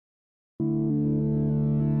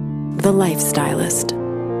The Lifestylist,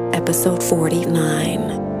 Episode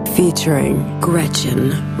 49, featuring Gretchen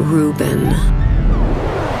Rubin.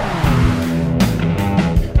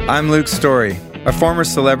 I'm Luke Story, a former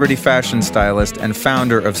celebrity fashion stylist and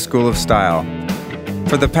founder of School of Style.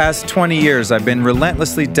 For the past 20 years, I've been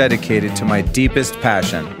relentlessly dedicated to my deepest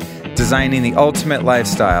passion, designing the ultimate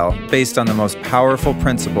lifestyle based on the most powerful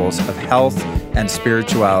principles of health and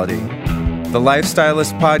spirituality. The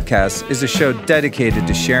Lifestylist Podcast is a show dedicated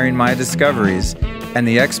to sharing my discoveries and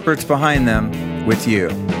the experts behind them with you.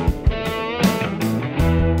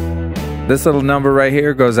 This little number right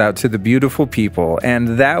here goes out to the beautiful people,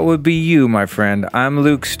 and that would be you, my friend. I'm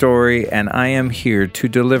Luke Story, and I am here to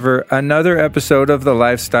deliver another episode of the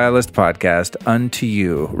Lifestylist Podcast unto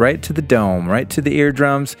you, right to the dome, right to the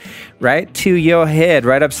eardrums, right to your head,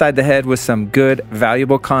 right upside the head with some good,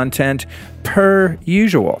 valuable content per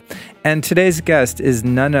usual. And today's guest is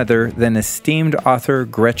none other than esteemed author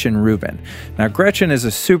Gretchen Rubin. Now, Gretchen is a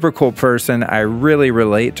super cool person. I really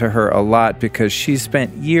relate to her a lot because she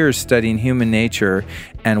spent years studying human nature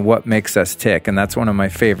and what makes us tick. And that's one of my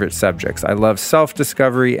favorite subjects. I love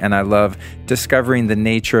self-discovery and I love discovering the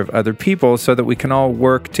nature of other people so that we can all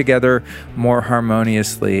work together more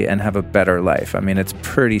harmoniously and have a better life. I mean, it's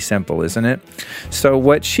pretty simple, isn't it? So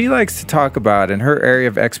what she likes to talk about in her area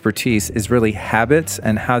of expertise is really habits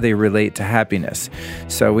and how they relate to happiness.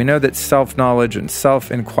 So we know that self-knowledge and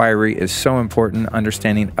self-inquiry is so important.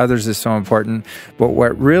 Understanding others is so important. But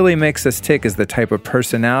what really makes us tick is the type of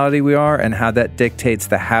personality we are and how that dictates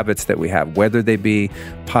the habits that we have, whether they be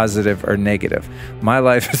positive or negative. My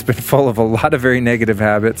life has been full of a lot of very negative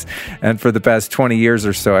habits, and for the past 20 years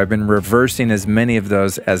or so, I've been reversing as many of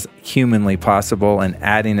those as humanly possible and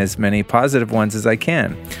adding as many positive ones as I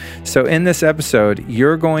can. So in this episode,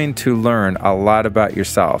 you're going to learn a lot about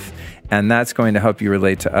yourself, and that's going to help you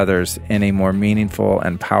relate to others in a more meaningful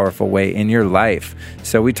and powerful way in your life.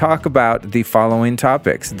 So we talk about the following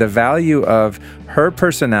topics: the value of her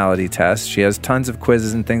personality test. She has tons of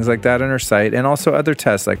quizzes and things like that on her site, and also other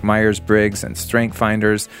tests like Myers-Briggs and Strength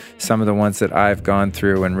Finders, some of the ones that I've gone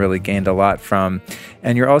through and really gained a lot from.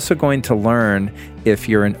 And you're also going to learn if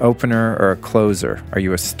you're an opener or a closer. Are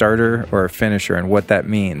you a starter or a finisher, and what that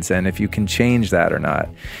means, and if you can change that or not.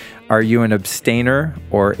 Are you an abstainer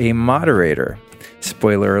or a moderator?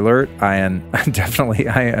 Spoiler alert, I am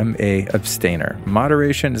a abstainer.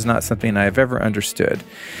 Moderation is not something I have ever understood.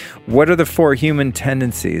 What are the 4 human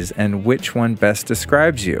tendencies and which one best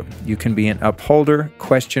describes you? You can be an upholder,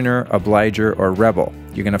 questioner, obliger, or rebel.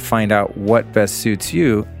 You're going to find out what best suits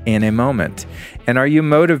you in a moment. And are you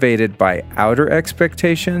motivated by outer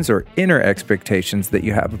expectations or inner expectations that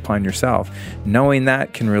you have upon yourself? Knowing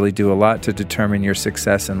that can really do a lot to determine your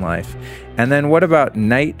success in life. And then what about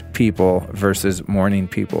night people versus morning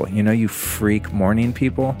people? You know, you freak morning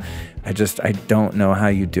people. I don't know how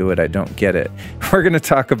you do it. I don't get it. We're going to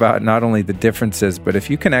talk about not only the differences, but if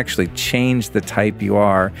you can actually change the type you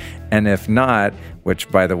are, and if not, which,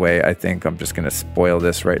 by the way, I think I'm just going to spoil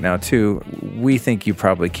this right now too. We think you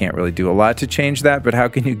probably can't really do a lot to change that, but how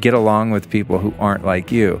can you get along with people who aren't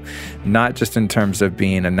like you? Not just in terms of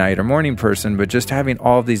being a night or morning person, but just having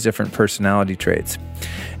all of these different personality traits.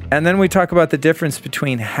 And then we talk about the difference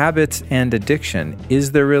between habits and addiction.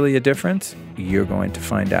 Is there really a difference? You're going to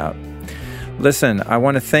find out. Listen, I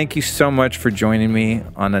want to thank you so much for joining me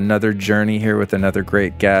on another journey here with another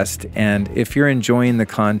great guest. And if you're enjoying the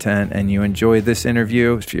content and you enjoy this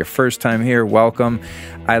interview, if you're your first time here, welcome.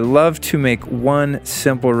 I love to make one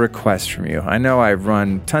simple request from you. I know I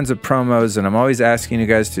run tons of promos and I'm always asking you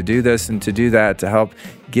guys to do this and to do that to help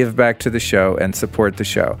give back to the show and support the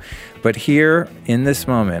show. But here, in this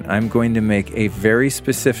moment, I'm going to make a very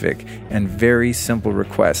specific and very simple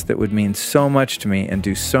request that would mean so much to me and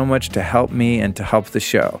do so much to help me and to help the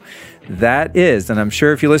show. That is, and I'm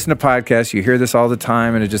sure if you listen to podcasts, you hear this all the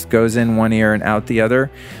time and it just goes in one ear and out the other,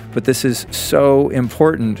 but this is so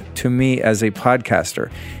important to me as a podcaster.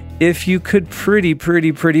 If you could pretty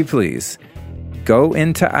please go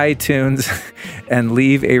into iTunes and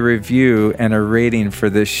leave a review and a rating for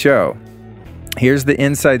this show. Here's the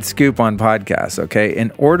inside scoop on podcasts, okay?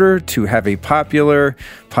 In order to have a popular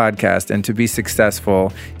podcast and to be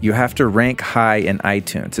successful, you have to rank high in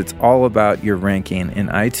iTunes. It's all about your ranking in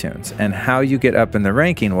iTunes. And how you get up in the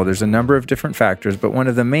ranking, well, there's a number of different factors, but one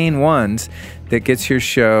of the main ones that gets your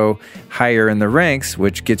show higher in the ranks,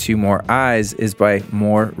 which gets you more eyes, is by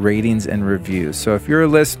more ratings and reviews. So if you're a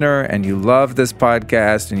listener and you love this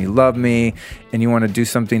podcast and you love me and you want to do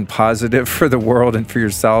something positive for the world and for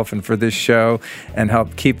yourself and for this show and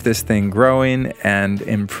help keep this thing growing and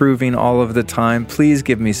improving all of the time, please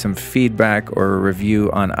give me some feedback or a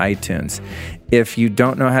review on iTunes. If you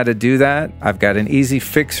don't know how to do that, I've got an easy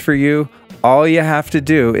fix for you. All you have to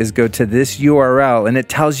do is go to this URL and it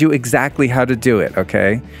tells you exactly how to do it,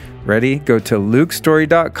 okay? Ready? Go to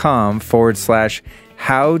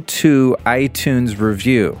lukestory.com/how-to iTunes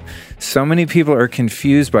review. So many people are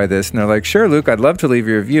confused by this and they're like, sure, Luke, I'd love to leave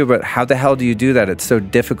a review, but how the hell do you do that? It's so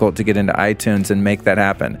difficult to get into iTunes and make that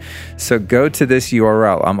happen. So go to this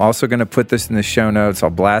URL. I'm also going to put this in the show notes. I'll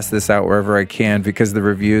blast this out wherever I can because the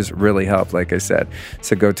reviews really help, like I said.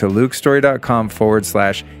 So go to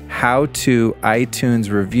lukestory.com/how-to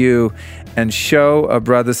iTunes review and show a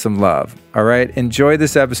brother some love. All right. Enjoy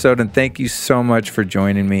this episode and thank you so much for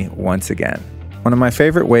joining me once again. One of my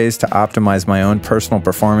favorite ways to optimize my own personal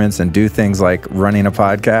performance and do things like running a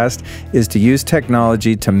podcast is to use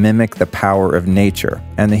technology to mimic the power of nature.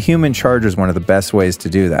 And the human charger is one of the best ways to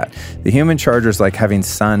do that. The human charger is like having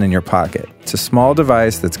sun in your pocket. It's a small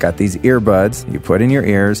device that's got these earbuds you put in your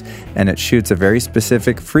ears, and it shoots a very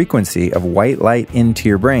specific frequency of white light into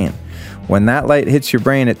your brain. When that light hits your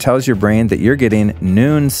brain, it tells your brain that you're getting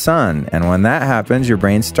noon sun. And when that happens, your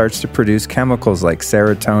brain starts to produce chemicals like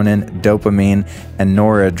serotonin, dopamine, and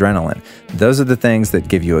noradrenaline. Those are the things that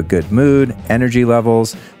give you a good mood, energy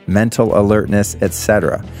levels, mental alertness,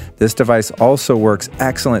 etc. This device also works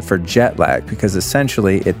excellent for jet lag because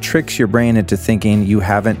essentially it tricks your brain into thinking you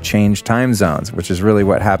haven't changed time zones, which is really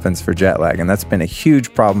what happens for jet lag. And that's been a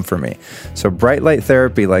huge problem for me. So bright light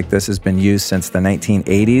therapy like this has been used since the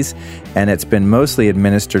 1980s, and it's been mostly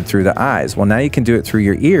administered through the eyes. Well, now you can do it through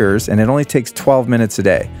your ears, and it only takes 12 minutes a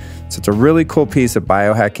day. So it's a really cool piece of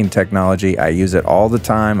biohacking technology. I use it all the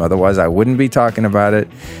time. Otherwise, I wouldn't be talking about it.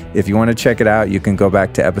 If you want to check it out, you can go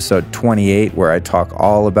back to episode 28, where I talk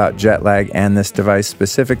all about jet lag and this device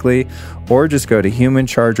specifically, or just go to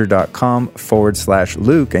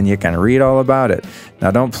humancharger.com/Luke and you can read all about it.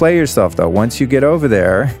 Now, don't play yourself though. Once you get over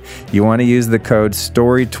there, you want to use the code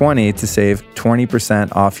STORY20 to save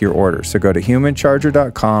 20% off your order. So go to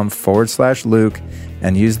humancharger.com/Luke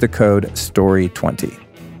and use the code STORY20.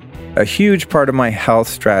 A huge part of my health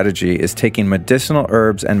strategy is taking medicinal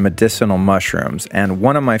herbs and medicinal mushrooms, and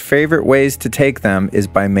one of my favorite ways to take them is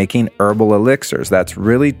by making herbal elixirs. That's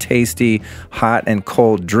really tasty, hot and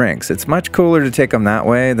cold drinks. It's much cooler to take them that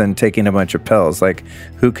way than taking a bunch of pills. Like,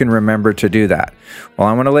 who can remember to do that? Well,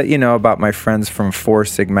 I want to let you know about my friends from Four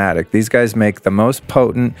Sigmatic. These guys make the most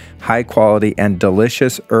potent, high quality, and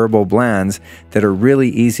delicious herbal blends that are really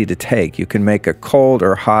easy to take. You can make a cold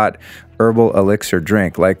or hot herbal elixir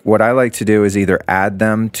drink. Like, what I like to do is either add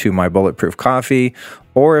them to my bulletproof coffee,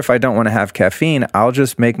 or if I don't want to have caffeine, I'll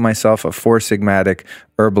just make myself a Four Sigmatic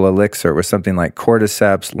herbal elixir with something like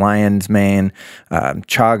cordyceps, lion's mane,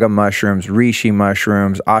 chaga mushrooms, reishi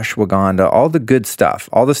mushrooms, ashwagandha, all the good stuff,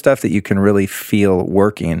 all the stuff that you can really feel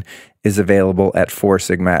working is available at Four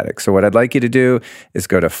Sigmatic. So what I'd like you to do is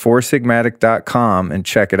go to foursigmatic.com and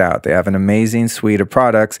check it out. They have an amazing suite of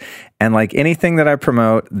products. And like anything that I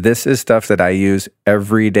promote, this is stuff that I use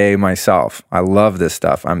every day myself. I love this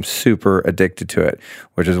stuff. I'm super addicted to it,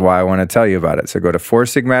 which is why I want to tell you about it. So go to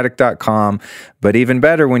foursigmatic.com. But even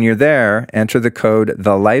better, when you're there, enter the code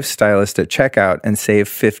TheLifestylist at checkout and save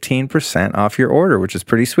 15% off your order, which is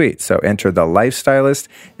pretty sweet. So enter The Lifestylist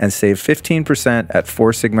and save 15% at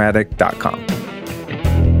foursigmatic.com.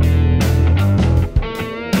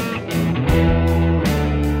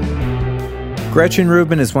 Gretchen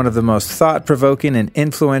Rubin is one of the most thought-provoking and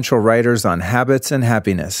influential writers on habits and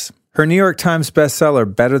happiness. Her New York Times bestseller,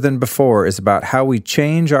 Better Than Before, is about how we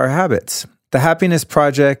change our habits. The Happiness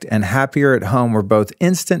Project and Happier at Home were both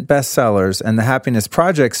instant bestsellers, and The Happiness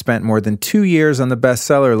Project spent more than 2 years on the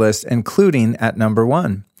bestseller list, including at number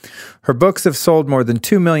 1. Her books have sold more than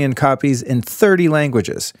 2 million copies in 30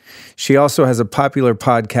 languages. She also has a popular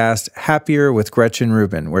podcast, Happier with Gretchen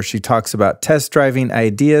Rubin, where she talks about test driving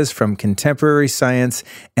ideas from contemporary science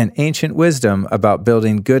and ancient wisdom about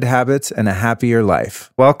building good habits and a happier life.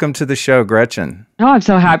 Welcome to the show, Gretchen. Oh, I'm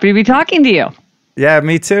so happy to be talking to you. Yeah,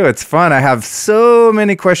 me too. It's fun. I have so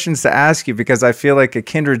many questions to ask you because I feel like a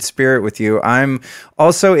kindred spirit with you. I'm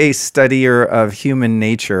also a studier of human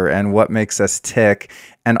nature and what makes us tick,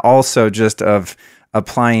 and also just of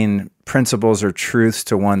applying principles or truths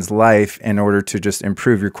to one's life in order to just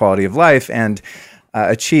improve your quality of life and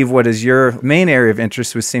achieve what is your main area of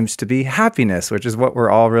interest, which seems to be happiness, which is what we're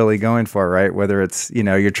all really going for, right? Whether it's,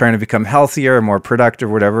 you're trying to become healthier, more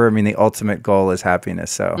productive, whatever. I mean, the ultimate goal is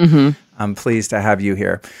happiness. So I'm pleased to have you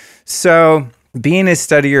here. So being a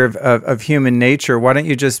studier of human nature, why don't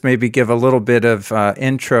you just maybe give a little bit of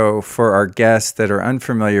intro for our guests that are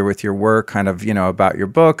unfamiliar with your work, kind of, about your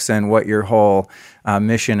books and what your whole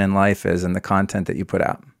mission in life is and the content that you put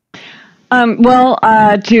out?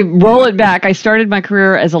 To roll it back, I started my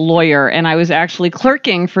career as a lawyer, and I was actually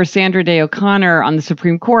clerking for Sandra Day O'Connor on the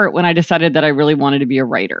Supreme Court when I decided that I really wanted to be a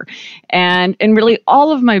writer. And really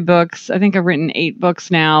all of my books, I think I've written 8 books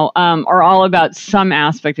now, are all about some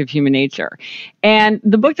aspect of human nature. And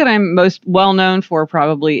the book that I'm most well known for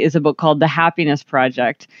probably is a book called The Happiness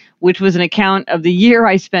Project, which was an account of the year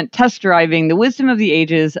I spent test driving the wisdom of the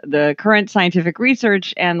ages, the current scientific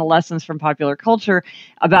research, and the lessons from popular culture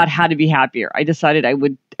about how to be happier. I decided I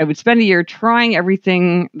would spend a year trying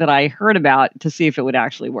everything that I heard about to see if it would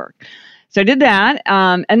actually work. So I did that.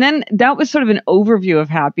 And then that was sort of an overview of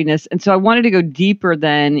happiness. And so I wanted to go deeper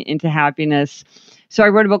then into happiness. So I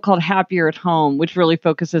wrote a book called Happier at Home, which really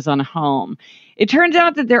focuses on home. It turns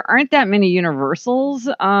out that there aren't that many universals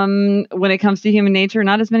when it comes to human nature,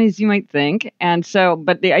 not as many as you might think. And so,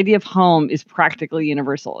 but the idea of home is practically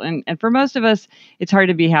universal. And for most of us, it's hard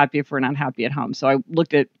to be happy if we're not happy at home. So I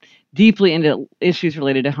looked deeply into issues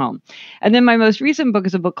related to home. And then my most recent book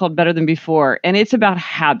is a book called Better Than Before, and it's about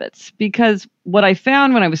habits. Because what I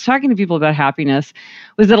found when I was talking to people about happiness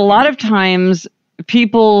was that a lot of times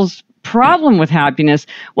people's problem with happiness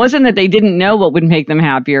wasn't that they didn't know what would make them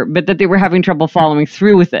happier, but that they were having trouble following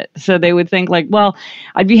through with it. So they would think like, well,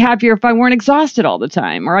 I'd be happier if I weren't exhausted all the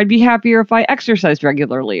time, or I'd be happier if I exercised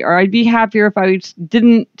regularly, or I'd be happier if I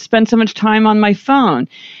didn't spend so much time on my phone.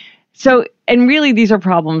 So, and really these are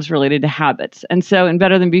problems related to habits. And so in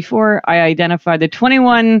Better Than Before, I identified the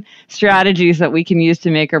 21 strategies that we can use to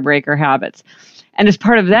make or break our habits. And as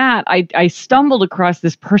part of that, I stumbled across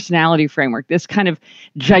this personality framework, this kind of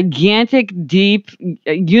gigantic, deep,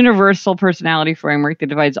 universal personality framework that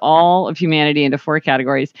divides all of humanity into 4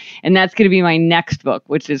 categories. And that's going to be my next book,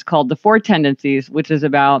 which is called The 4 Tendencies, which is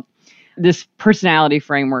about this personality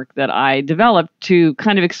framework that I developed to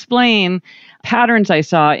kind of explain patterns I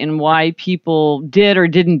saw in why people did or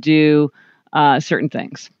didn't do certain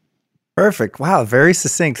things. Perfect. Wow. Very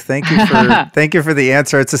succinct. Thank you for the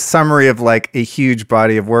answer. It's a summary of like a huge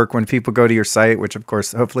body of work. When people go to your site, which of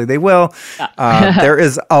course, hopefully they will, there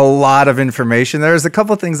is a lot of information. There's a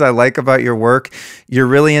couple of things I like about your work. You're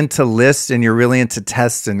really into lists and you're really into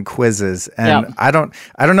tests and quizzes. And I don't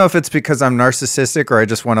know if it's because I'm narcissistic or I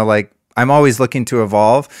just want to I'm always looking to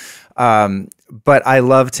evolve. But I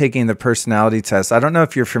love taking the personality test. I don't know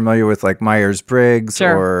if you're familiar with Myers-Briggs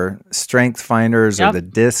or Strength Finders or the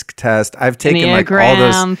DISC test. I've taken all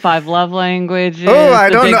those 5 love languages. Oh, I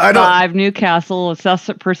don't know. 5 Newcastle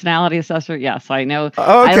personality assessor. Yes, I know. Okay.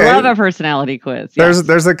 I love a personality quiz. Yes.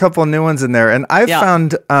 There's a couple new ones in there, and I've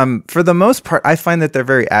found for the most part, I find that they're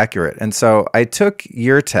very accurate. And so I took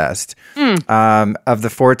your test of the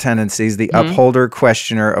 4 tendencies: the upholder,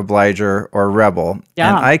 questioner, obliger, or rebel.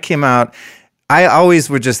 And I came out. I always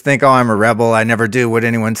would just think, I'm a rebel. I never do what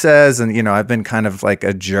anyone says. And, I've been kind of like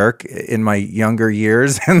a jerk in my younger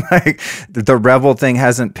years. And the rebel thing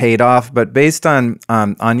hasn't paid off. But based on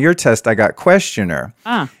your test, I got questioner.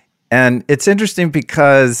 And it's interesting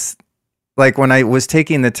because when I was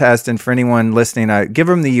taking the test, and for anyone listening, I give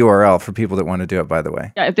them the URL for people that want to do it, by the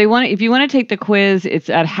way. Yeah, if you want to take the quiz, it's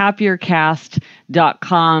at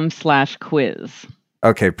happiercast.com/quiz.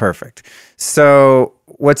 Okay, perfect. So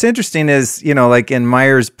what's interesting is, in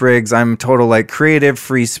Myers-Briggs, I'm total creative,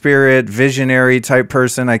 free spirit, visionary type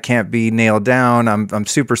person. I can't be nailed down. I'm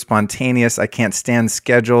super spontaneous. I can't stand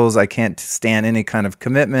schedules. I can't stand any kind of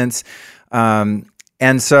commitments. And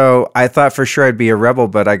so I thought for sure I'd be a rebel,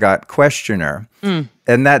 but I got questioner. And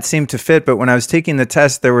that seemed to fit. But when I was taking the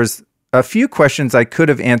test, there was a few questions I could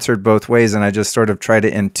have answered both ways, and I just sort of try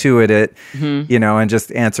to intuit it, and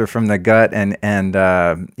just answer from the gut and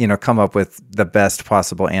come up with the best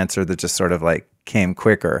possible answer that just sort of came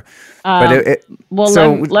quicker.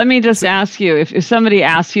 Let me just ask you, if somebody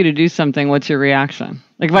asks you to do something, what's your reaction?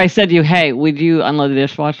 If I said to you, hey, would you unload the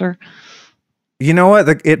dishwasher? You know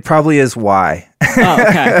what? It probably is why. Oh,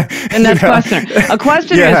 okay. And that's questioner. A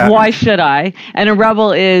questioner is why should I? And a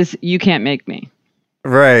rebel is you can't make me.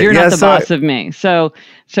 Right. You're not the boss of me. So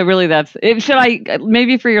really that's it. Should I,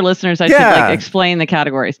 maybe for your listeners, I should explain the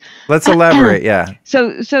categories. Let's elaborate. Yeah.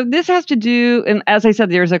 So this has to do, and as I said,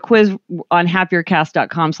 there's a quiz on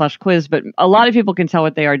happiercast.com/quiz, but a lot of people can tell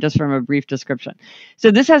what they are just from a brief description. So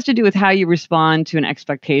this has to do with how you respond to an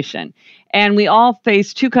expectation. And we all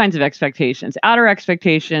face 2 kinds of expectations. Outer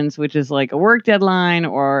expectations, which is like a work deadline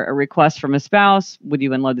or a request from a spouse. Would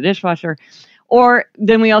you unload the dishwasher? Or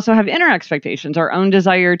then we also have inner expectations, our own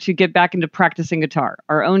desire to get back into practicing guitar,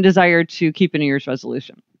 our own desire to keep a New Year's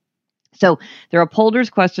resolution. So there are upholders,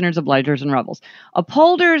 questioners, obligers, and rebels.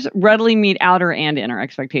 Upholders readily meet outer and inner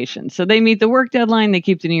expectations. So they meet the work deadline, they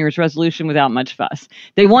keep the New Year's resolution without much fuss.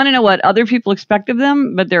 They want to know what other people expect of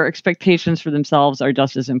them, but their expectations for themselves are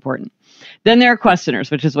just as important. Then there are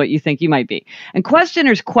questioners, which is what you think you might be. And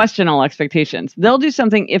questioners question all expectations. They'll do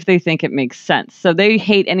something if they think it makes sense. So they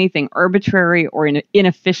hate anything arbitrary or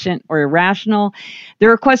inefficient or irrational.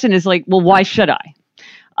 Their question is like, well, why should I?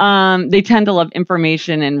 They tend to love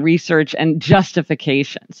information and research and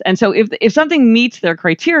justifications. And so if something meets their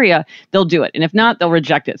criteria, they'll do it. And if not, they'll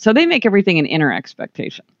reject it. So they make everything an inner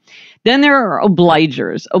expectation. Then there are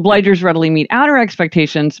obligers. Obligers readily meet outer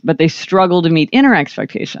expectations, but they struggle to meet inner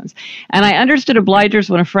expectations. And I understood obligers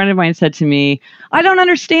when a friend of mine said to me, I don't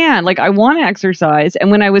understand. Like, I want to exercise.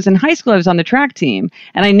 And when I was in high school, I was on the track team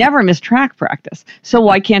and I never missed track practice. So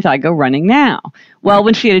why can't I go running now? Well,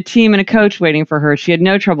 when she had a team and a coach waiting for her, she had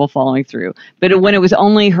no trouble following through. But when it was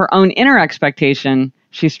only her own inner expectation,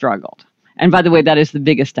 she struggled. And by the way, that is the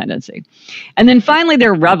biggest tendency. And then finally,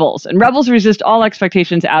 there are rebels. And rebels resist all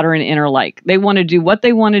expectations, outer and inner alike. They want to do what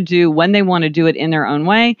they want to do, when they want to do it in their own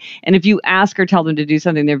way. And if you ask or tell them to do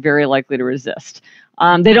something, they're very likely to resist.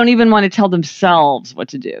 They don't even want to tell themselves what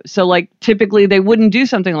to do. So like typically, they wouldn't do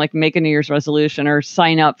something like make a New Year's resolution or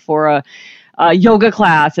sign up for a yoga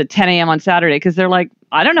class at 10 a.m. on Saturday because they're like,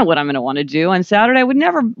 I don't know what I'm going to want to do on Saturday.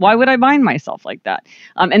 Why would I bind myself like that?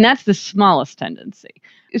 And that's the smallest tendency.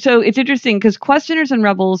 So it's interesting because questioners and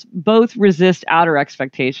rebels both resist outer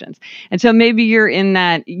expectations. And so maybe you're in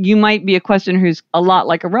that you might be a questioner who's a lot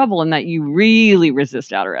like a rebel in that you really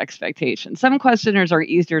resist outer expectations. Some questioners are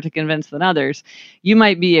easier to convince than others. You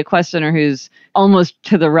might be a questioner who's almost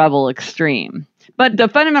to the rebel extreme. But the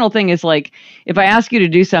fundamental thing is like, if I ask you to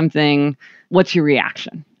do something, what's your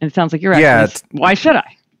reaction? And it sounds like your reaction is, why should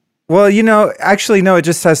I? Well, actually, no, it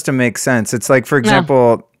just has to make sense. It's like, for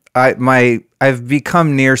example, I've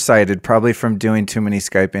become nearsighted probably from doing too many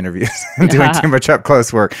Skype interviews and doing too much up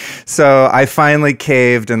close work. So I finally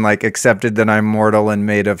caved and like accepted that I'm mortal and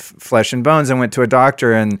made of flesh and bones and went to a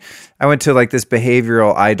doctor. And I went to like this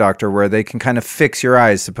behavioral eye doctor where they can kind of fix your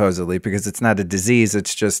eyes supposedly because it's not a disease.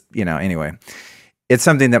 It's just, anyway. It's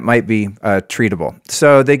something that might be treatable.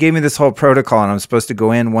 So they gave me this whole protocol and I'm supposed to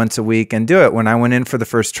go in once a week and do it. When I went in for the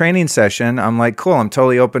first training session, I'm like, cool, I'm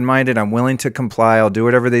totally open-minded. I'm willing to comply. I'll do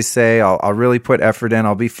whatever they say. I'll really put effort in.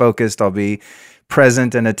 I'll be focused. I'll be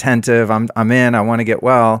present and attentive. I'm in. I want to get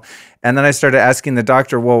well. And then I started asking the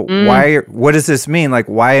doctor, well, what does this mean? Like,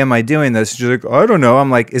 why am I doing this? She's like, I don't know. I'm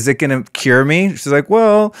like, is it going to cure me? She's like,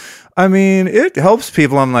 well, I mean, it helps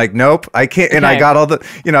people. I'm like, nope, I can't. And I got all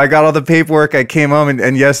the paperwork. I came home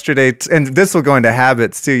and yesterday, and this will go into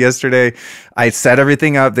habits too. Yesterday, I set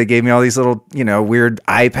everything up. They gave me all these little, weird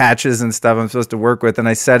eye patches and stuff I'm supposed to work with. And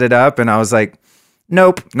I set it up and I was like,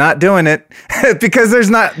 nope, not doing it because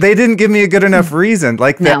they didn't give me a good enough reason.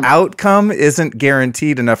 Like the outcome isn't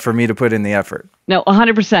guaranteed enough for me to put in the effort. No,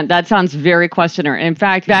 100%. That sounds very questioner. In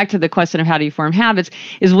fact, back to the question of how do you form habits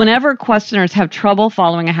is whenever questioners have trouble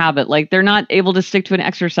following a habit, like they're not able to stick to an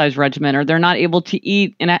exercise regimen or they're not able to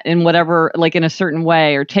eat in whatever, like in a certain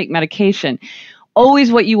way or take medication.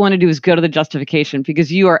 Always what you want to do is go to the justification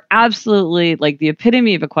because you are absolutely like the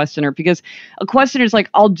epitome of a questioner because a questioner is like,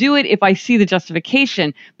 I'll do it if I see the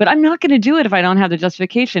justification, but I'm not going to do it if I don't have the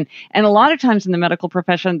justification. And a lot of times in the medical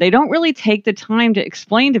profession, they don't really take the time to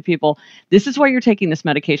explain to people, this is why you're taking this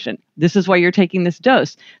medication. This is why you're taking this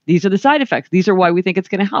dose. These are the side effects. These are why we think it's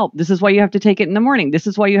going to help. This is why you have to take it in the morning. This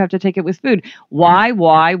is why you have to take it with food. Why?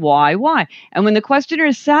 And when the questioner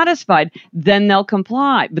is satisfied, then they'll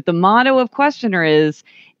comply. But the motto of questioner is,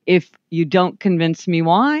 if you don't convince me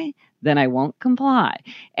why, then I won't comply.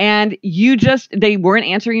 And they weren't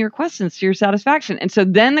answering your questions to your satisfaction. And so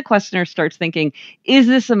then the questioner starts thinking, is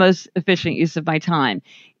this the most efficient use of my time?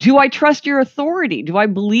 Do I trust your authority? Do I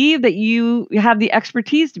believe that you have the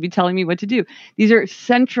expertise to be telling me what to do? These are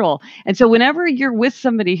central. And so whenever you're with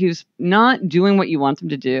somebody who's not doing what you want them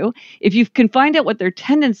to do, if you can find out what their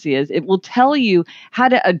tendency is, it will tell you how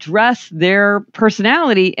to address their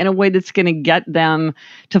personality in a way that's going to get them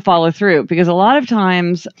to follow through. Because a lot of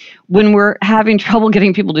times when we're having trouble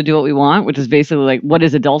getting people to do what we want, which is basically like what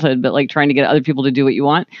is adulthood, but like trying to get other people to do what you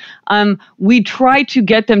want, we try to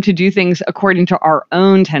get them to do things according to our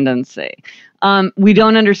own tendency. We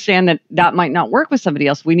don't understand that might not work with somebody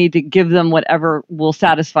else. We need to give them whatever will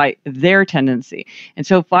satisfy their tendency. And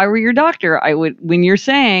so if I were your doctor, I would, when you're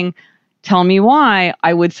saying, tell me why,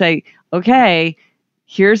 I would say, okay,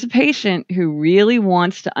 here's a patient who really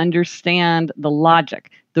wants to understand the logic.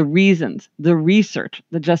 the reasons, the research,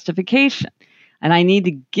 the justification. And I need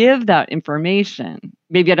to give that information.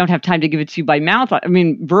 Maybe I don't have time to give it to you by mouth. I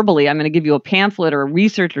mean, verbally, I'm going to give you a pamphlet or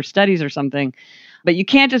research or studies or something. But you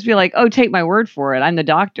can't just be like, oh, take my word for it. I'm the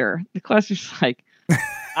doctor. The question's like,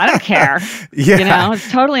 I don't care. Yeah.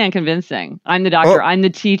 It's totally unconvincing. I'm the doctor. I'm the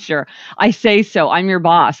teacher. I say so. I'm your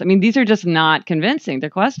boss. I mean, these are just not convincing. They're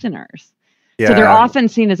questioners. Yeah. So they're often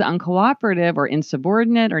seen as uncooperative or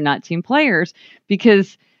insubordinate or not team players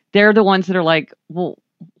because they're the ones that are like, well,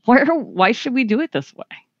 why should we do it this way?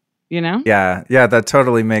 Yeah, that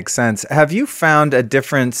totally makes sense. Have you found a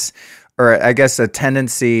difference, or I guess a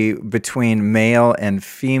tendency between male and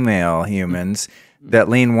female humans that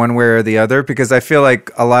lean one way or the other? Because I feel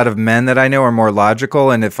like a lot of men that I know are more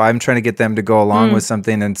logical, and if I'm trying to get them to go along with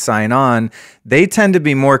something and sign on, they tend to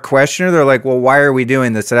be more questioner. They're like, well, why are we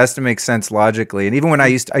doing this? It has to make sense logically. And even when I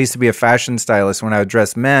used to be a fashion stylist, when I would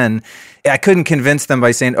dress men, I couldn't convince them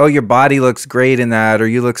by saying, oh, your body looks great in that, or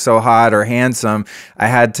you look so hot or handsome. I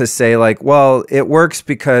had to say like, well, it works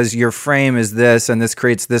because your frame is this, and this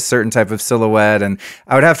creates this certain type of silhouette. And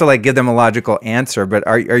I would have to like give them a logical answer. But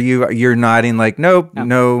you're nodding like, nope,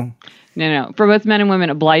 no. No. For both men and women,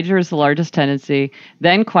 obliger is the largest tendency,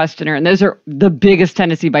 then questioner. And those are the biggest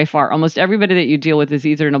tendency by far. Almost everybody that you deal with is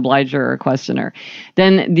either an obliger or a questioner.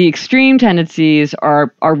 Then the extreme tendencies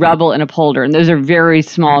are rebel and upholder. And those are very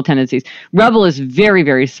small tendencies. Rebel is very,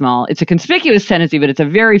 very small. It's a conspicuous tendency, but it's a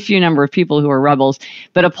very few number of people who are rebels.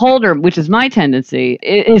 But upholder, which is my tendency,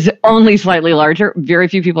 is only slightly larger. Very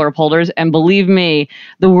few people are upholders. And believe me,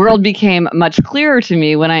 the world became much clearer to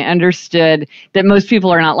me when I understood that most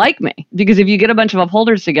people are not like me. Because if you get a bunch of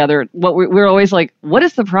upholders together, we're always like, what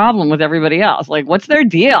is the problem with everybody else? Like, what's their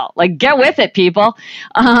deal? Like, get with it, people.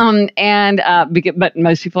 But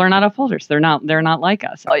most people are not upholders. They're not like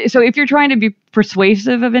us. So if you're trying to be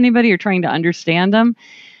persuasive of anybody or trying to understand them,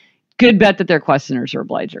 good bet that they're questioners or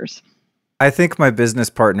obligers. I think my business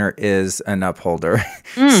partner is an upholder.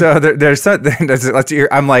 So there's something,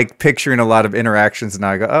 I'm like picturing a lot of interactions and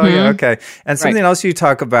I go, oh yeah, okay. And something else you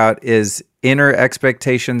talk about is inner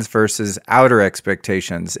expectations versus outer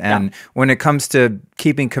expectations. And when it comes to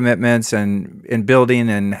keeping commitments and building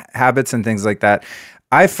and habits and things like that,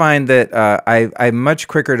 I find that I'm much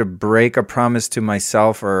quicker to break a promise to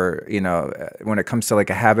myself or, when it comes to like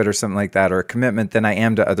a habit or something like that or a commitment than I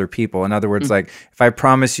am to other people. In other words, like if I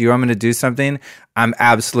promise you I'm going to do something, I'm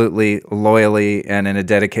absolutely loyally and in a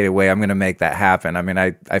dedicated way, I'm going to make that happen. I mean,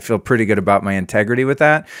 I feel pretty good about my integrity with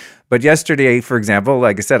that. But yesterday, for example,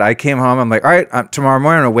 like I said, I came home, I'm like, all right, tomorrow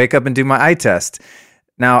morning I'm going to wake up and do my eye test.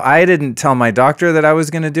 Now, I didn't tell my doctor that I was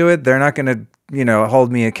going to do it. They're not going to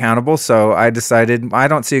hold me accountable. So I decided I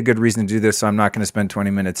don't see a good reason to do this, so I'm not going to spend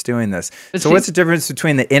 20 minutes doing this. So what's the difference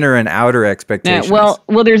between the inner and outer expectations?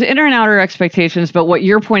 Well, there's inner and outer expectations, but what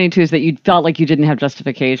you're pointing to is that you felt like you didn't have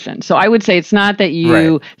justification. So I would say it's not that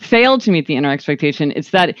you failed to meet the inner expectation.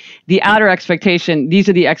 It's that the outer expectation, these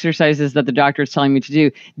are the exercises that the doctor is telling me to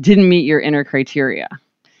do, didn't meet your inner criteria.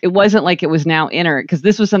 It wasn't like it was now inner, because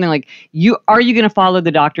this was something like, are you going to follow the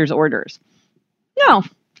doctor's orders? No.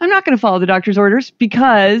 I'm not going to follow the doctor's orders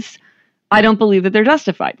because I don't believe that they're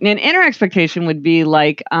justified. And an inner expectation would be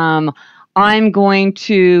like, I'm going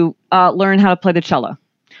to learn how to play the cello.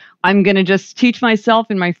 I'm going to just teach myself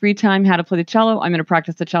in my free time how to play the cello. I'm going to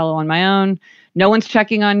practice the cello on my own. No one's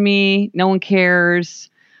checking on me. No one cares.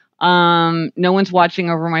 No one's watching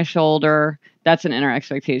over my shoulder. That's an inner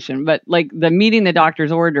expectation. But like the meeting the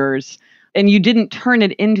doctor's orders, and you didn't turn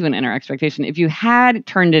it into an inner expectation. If you had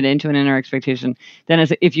turned it into an inner expectation, then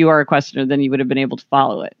if you are a questioner, then you would have been able to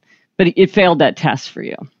follow it. But it failed that test for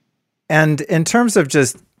you. And in terms of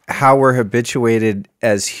just how we're habituated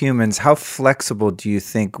as humans, how flexible do you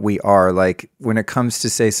think we are? Like when it comes to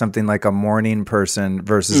say something like a morning person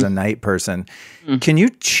versus a night person, can you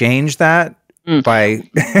change that? By,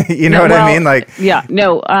 what I mean? Like,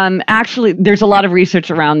 actually, there's a lot of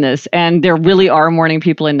research around this, and there really are morning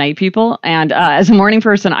people and night people. And as a morning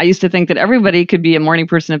person, I used to think that everybody could be a morning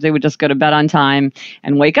person if they would just go to bed on time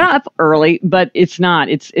and wake up early, but it's not.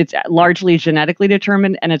 It's largely genetically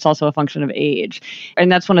determined, and it's also a function of age.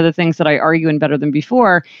 And that's one of the things that I argue in Better Than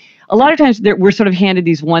Before. A lot of times we're sort of handed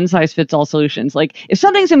these one-size-fits-all solutions. Like, if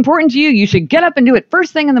something's important to you, you should get up and do it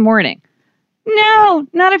first thing in the morning. No,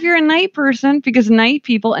 not if you're a night person, because night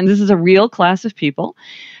people, and this is a real class of people,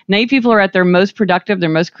 night people are at their most productive,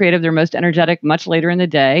 their most creative, their most energetic much later in the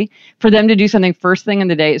day. For them to do something first thing in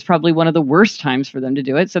the day is probably one of the worst times for them to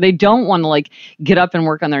do it. So they don't want to like get up and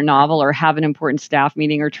work on their novel or have an important staff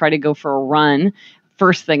meeting or try to go for a run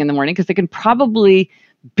first thing in the morning, because they can probably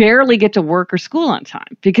barely get to work or school on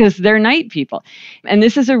time because they're night people. And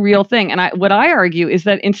this is a real thing. And what I argue is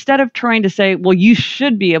that instead of trying to say, well, you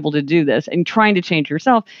should be able to do this and trying to change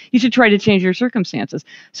yourself, you should try to change your circumstances.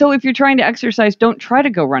 So if you're trying to exercise, don't try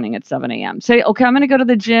to go running at 7 a.m. Say, okay, I'm going to go to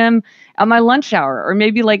the gym at my lunch hour, or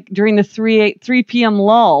maybe like during the 3 p.m.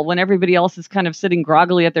 lull when everybody else is kind of sitting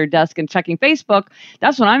groggily at their desk and checking Facebook.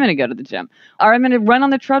 That's when I'm going to go to the gym. Or I'm going to run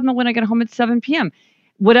on the treadmill when I get home at 7 p.m.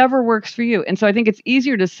 Whatever works for you. And so I think it's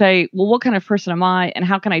easier to say, well, what kind of person am I and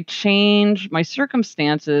how can I change my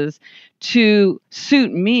circumstances to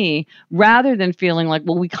suit me, rather than feeling like,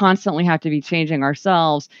 well, we constantly have to be changing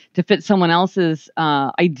ourselves to fit someone else's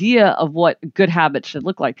idea of what good habits should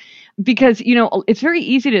look like. Because, it's very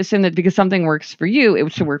easy to assume that because something works for you,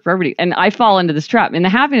 it should work for everybody. And I fall into this trap. In the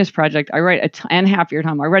Happiness Project, I write and Happier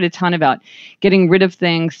Time, I write a ton about getting rid of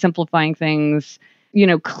things, simplifying things,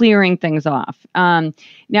 clearing things off. Now,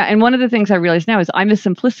 and one of the things I realize now is I'm a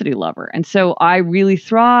simplicity lover. And so I really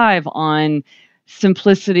thrive on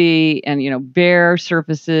simplicity and, bare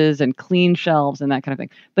surfaces and clean shelves and that kind of thing.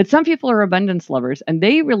 But some people are abundance lovers, and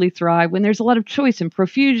they really thrive when there's a lot of choice and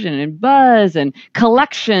profusion and buzz and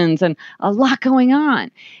collections and a lot going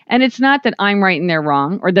on. And it's not that I'm right and they're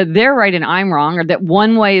wrong, or that they're right and I'm wrong, or that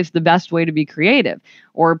one way is the best way to be creative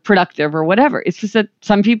or productive or whatever. It's just that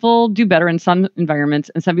some people do better in some environments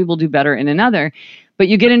and some people do better in another. But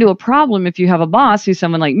you get into a problem if you have a boss who's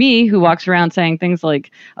someone like me who walks around saying things like,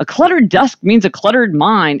 a cluttered desk means a cluttered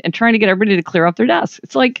mind, and trying to get everybody to clear up their desks.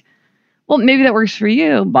 It's like, well, maybe that works for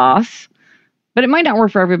you, boss, but it might not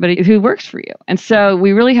work for everybody who works for you. And so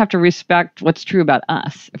we really have to respect what's true about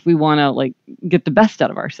us if we want to get the best out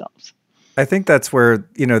of ourselves. I think that's where,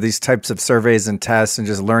 these types of surveys and tests and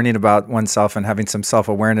just learning about oneself and having some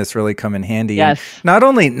self-awareness really come in handy. Yes. And not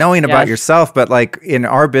only knowing about yourself, but like in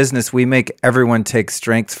our business, we make everyone take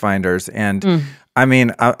strengths finders. And I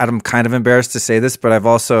mean, I'm kind of embarrassed to say this, but I've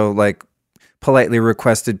also politely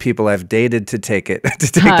requested people I've dated to take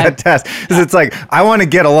that test. Because it's like, I want to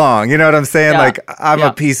get along. You know what I'm saying? Yeah. I'm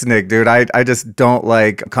a peacenik, dude. I just don't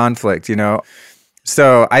like conflict,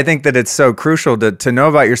 So I think that it's so crucial to know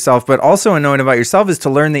about yourself, but also in knowing about yourself is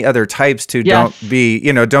to learn the other types too. Yes.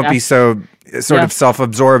 Don't be so sort of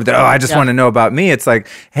self-absorbed that, I just want to know about me. It's like,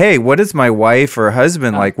 hey, what is my wife or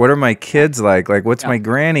husband like? What are my kids like? Like, what's my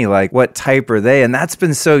granny like? What type are they? And that's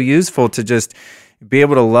been so useful to just be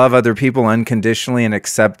able to love other people unconditionally and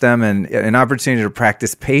accept them, and an opportunity to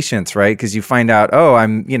practice patience, right? Because you find out,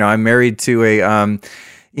 I'm married to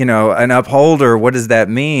an upholder. What does that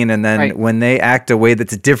mean? And then when they act a way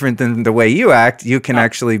that's different than the way you act, you can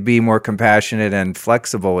actually be more compassionate and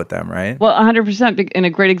flexible with them, right? Well, 100%. And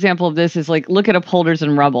a great example of this is look at upholders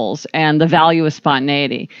and rebels and the value of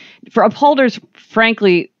spontaneity. For upholders,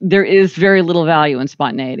 frankly, there is very little value in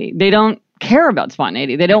spontaneity. They don't care about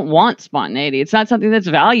spontaneity. They don't want spontaneity. It's not something that's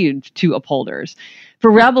valued to upholders. For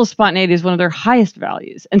rebels, spontaneity is one of their highest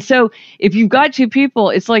values. And so if you've got two people,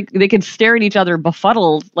 it's like they can stare at each other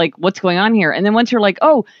befuddled, like, what's going on here? And then once you're like,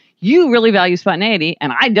 oh, you really value spontaneity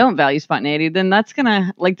and I don't value spontaneity, then that's going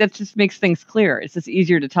to, that just makes things clear. It's just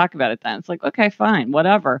easier to talk about it then. It's like, okay, fine,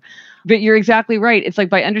 whatever. But you're exactly right. It's like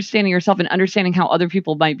by understanding yourself and understanding how other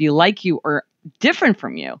people might be like you or different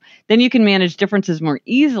from you, then you can manage differences more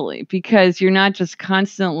easily because you're not just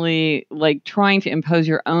constantly trying to impose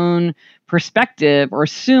your own perspective or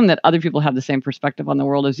assume that other people have the same perspective on the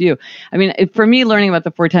world as you. I mean, for me, learning about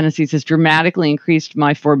the four tendencies has dramatically increased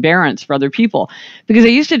my forbearance for other people because I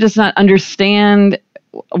used to just not understand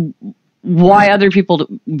why other people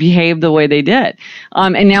behave the way they did.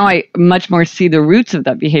 And now I much more see the roots of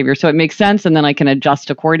that behavior. So it makes sense. And then I can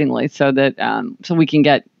adjust accordingly so that so we can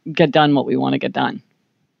get done what we want to get done.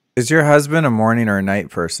 Is your husband a morning or a night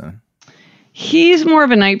person? He's more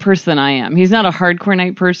of a night person than I am. He's not a hardcore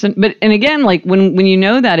night person. And again, when you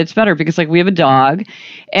know that, it's better because we have a dog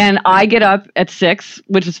and I get up at 6,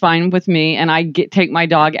 which is fine with me. And I take my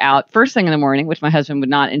dog out first thing in the morning, which my husband would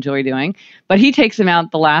not enjoy doing. But he takes him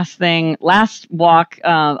out the last walk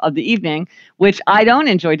of the evening, which I don't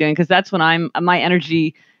enjoy doing because that's when my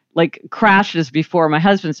energy crashes before my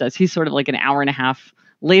husband does. He's sort of an hour and a half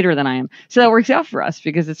later than I am. So that works out for us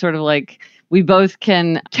because it's sort of we both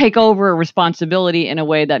can take over a responsibility in a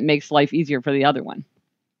way that makes life easier for the other one.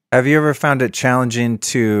 Have you ever found it challenging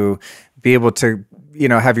to be able to,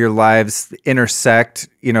 have your lives intersect,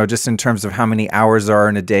 just in terms of how many hours are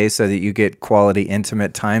in a day so that you get quality,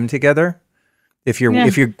 intimate time together? If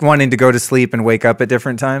you're wanting to go to sleep and wake up at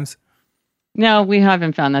different times? No, we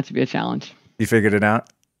haven't found that to be a challenge. You figured it out?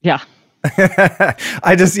 Yeah.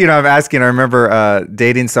 I just, I'm asking. I remember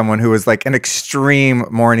dating someone who was like an extreme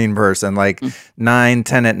morning person, like 9,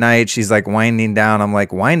 10 at night. She's like winding down. I'm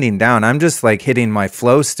like, winding down? I'm just like hitting my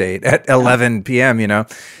flow state at 11 p.m., Yeah.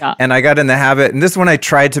 And I got in the habit. And this is when I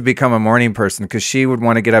tried to become a morning person because she would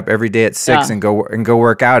want to get up every day at 6 and go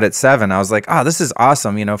work out at 7. I was like, oh, this is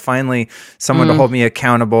awesome. Finally someone to hold me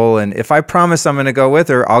accountable. And if I promise I'm going to go with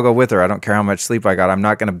her, I'll go with her. I don't care how much sleep I got. I'm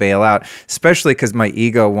not going to bail out, especially because my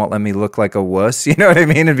ego won't let me look like a wuss, you know what I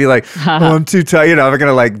mean? And be like, oh, I'm too tired. I'm going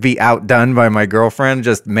to like be outdone by my girlfriend,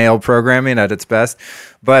 just male programming at its best.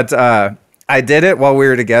 But I did it while we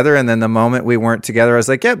were together. And then the moment we weren't together, I was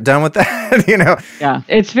like, yep, done with that, Yeah.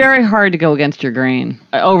 It's very hard to go against your grain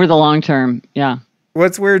over the long term. Yeah.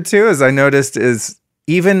 What's weird too is I noticed is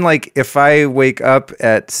even like if I wake up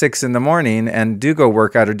at 6 in the morning and do go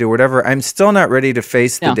work out or do whatever, I'm still not ready to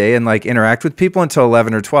face the day and like interact with people until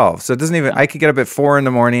 11 or 12. So it doesn't even, I could get up at 4 in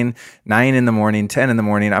the morning, 9 in the morning, 10 in the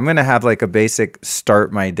morning. I'm going to have like a basic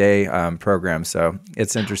start my day program. So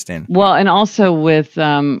it's interesting. Well, and also with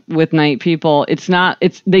night people,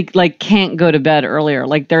 they like can't go to bed earlier.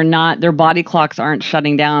 Like their body clocks aren't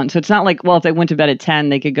shutting down. So it's not like, well, if they went to bed at 10,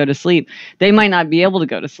 they could go to sleep. They might not be able to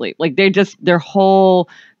go to sleep. Like their whole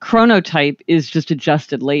chronotype is just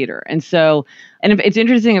adjusted later. And it's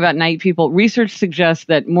interesting about night people. Research suggests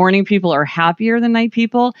that morning people are happier than night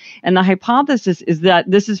people. And the hypothesis is that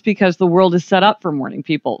this is because the world is set up for morning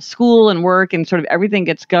people. School and work and sort of everything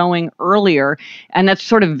gets going earlier. And that's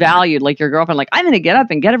sort of valued. Like your girlfriend, like, I'm going to get up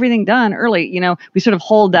and get everything done early. We sort of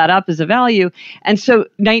hold that up as a value. And so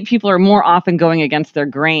night people are more often going against their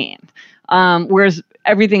grain. Whereas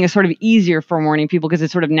everything is sort of easier for morning people because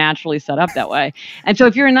it's sort of naturally set up that way. And so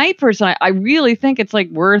if you're a night person, I really think it's like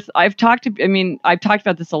I've talked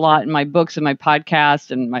about this a lot in my books and my podcast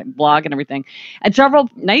and my blog and everything. And several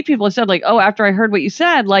night people have said like, oh, after I heard what you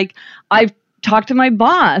said, like I've talked to my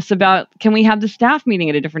boss about, can we have the staff meeting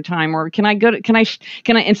at a different time? Or can I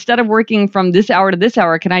instead of working from this hour to this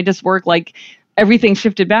hour, can I just work like everything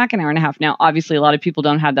shifted back an hour and a half? Now, obviously, a lot of people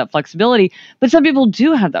don't have that flexibility, but some people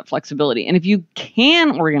do have that flexibility. And if you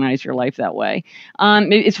can organize your life that way,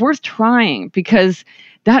 it's worth trying because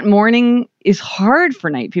that morning is hard for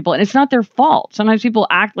night people and it's not their fault. Sometimes people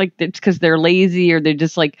act like it's because they're lazy or they're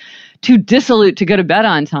just like too dissolute to go to bed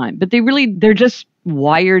on time, but they're just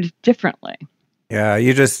wired differently. Yeah,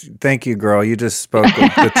 thank you, girl. You just spoke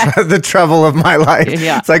of the trouble of my life.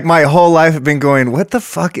 Yeah. It's like my whole life I've been going, what the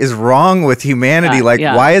fuck is wrong with humanity?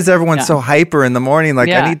 Why is everyone so hyper in the morning? Like,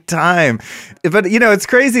 I need time. But, it's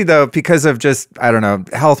crazy, though, because of just, I don't know,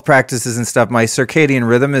 health practices and stuff. My circadian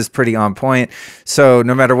rhythm is pretty on point. So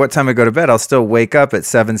no matter what time I go to bed, I'll still wake up at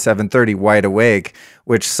 7:30 wide awake,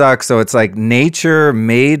 which sucks. So it's like nature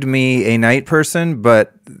made me a night person,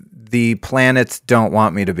 but the planets don't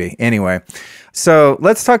want me to be. Anyway. So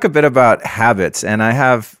let's talk a bit about habits. And I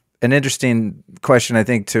have an interesting question, I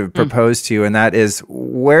think, to propose to you. And that is,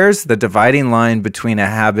 where's the dividing line between a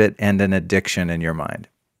habit and an addiction in your mind?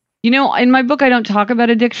 In my book, I don't talk about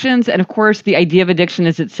addictions. And of course, the idea of addiction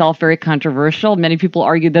is itself very controversial. Many people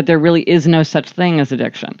argue that there really is no such thing as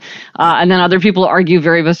addiction. And then other people argue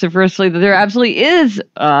very vociferously that there absolutely is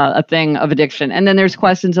a thing of addiction. And then there's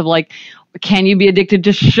questions of like, can you be addicted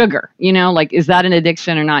to sugar? Like, is that an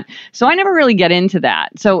addiction or not? So I never really get into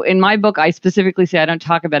that. So in my book, I specifically say I don't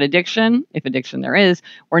talk about addiction, if addiction there is,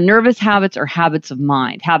 or nervous habits or habits of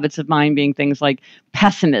mind. Habits of mind being things like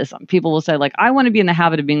pessimism. People will say like, I want to be in the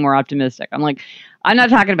habit of being more optimistic. I'm like, I'm not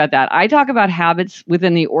talking about that. I talk about habits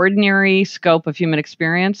within the ordinary scope of human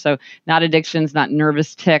experience. So not addictions, not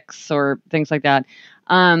nervous tics or things like that.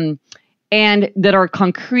 And that are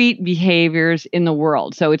concrete behaviors in the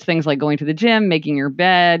world. So it's things like going to the gym, making your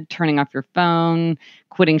bed, turning off your phone,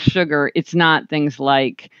 quitting sugar. It's not things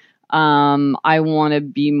like, I want to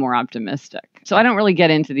be more optimistic. So I don't really get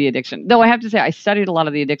into the addiction. Though I have to say I studied a lot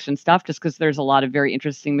of the addiction stuff just because there's a lot of very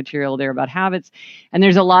interesting material there about habits. And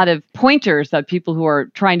there's a lot of pointers that people who are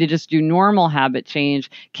trying to just do normal habit change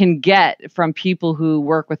can get from people who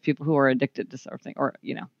work with people who are addicted to something or,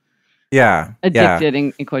 Yeah. Addicted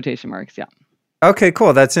in quotation marks. Yeah. Okay,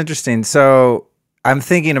 cool. That's interesting. So I'm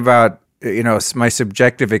thinking about, my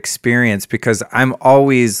subjective experience because I'm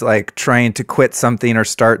always like trying to quit something or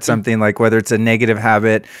start something, like whether it's a negative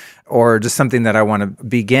habit or just something that I want to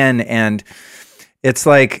begin. And it's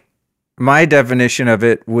like my definition of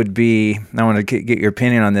it would be, I want to get your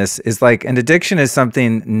opinion on this, is like an addiction is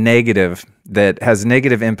something negative that has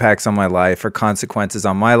negative impacts on my life or consequences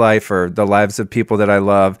on my life or the lives of people that I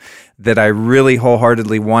love that I really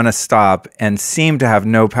wholeheartedly want to stop and seem to have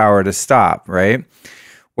no power to stop, right?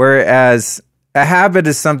 Whereas a habit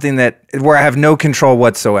is something that where I have no control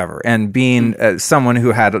whatsoever. And being someone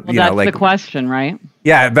who had, that's the question, right?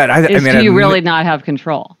 Yeah, but do you really not have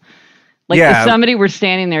control? Like yeah. if somebody were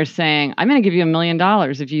standing there saying, I'm going to give you $1 million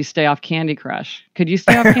if you stay off Candy Crush. Could you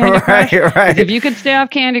stay off Candy Crush? Right. If you could stay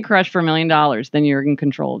off Candy Crush for $1 million, then you're in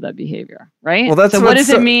control of that behavior, right? Well, that's so what does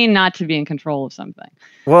it mean not to be in control of something?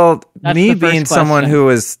 Well, that's me being someone who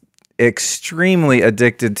is extremely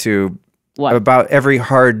addicted to about every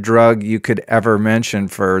hard drug you could ever mention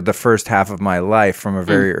for the first half of my life from a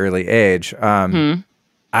very early age.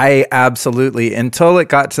 I absolutely, until it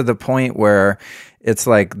got to the point where it's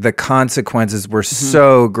like the consequences were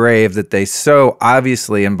so grave that they so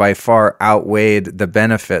obviously and by far outweighed the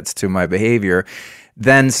benefits to my behavior,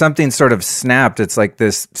 then something sort of snapped. It's like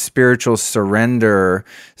this spiritual surrender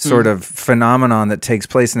sort of phenomenon that takes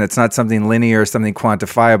place, and it's not something linear, something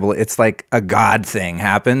quantifiable. It's like a God thing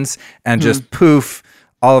happens, and just poof,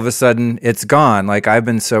 all of a sudden it's gone. Like I've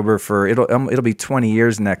been sober for it'll be 20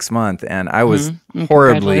 years next month, and I was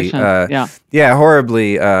horribly,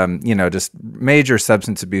 horribly, just major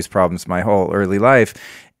substance abuse problems my whole early life,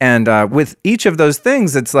 and with each of those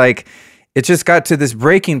things, it's like it just got to this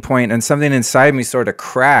breaking point, and something inside me sort of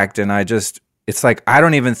cracked, and it's like, I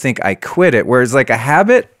don't even think I quit it. Whereas like a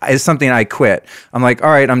habit is something I quit. I'm like, all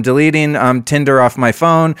right, I'm deleting Tinder off my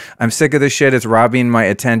phone. I'm sick of this shit. It's robbing my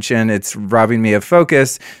attention. It's robbing me of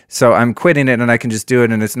focus. So I'm quitting it, and I can just do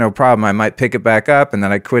it, and it's no problem. I might pick it back up, and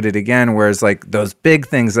then I quit it again. Whereas like those big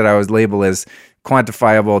things that I was labeled as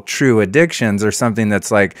quantifiable true addictions or something that's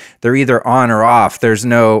like they're either on or off. There's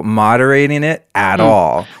no moderating it at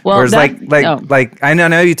all. Well, whereas like I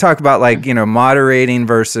know you talk about like, moderating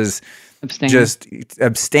versus just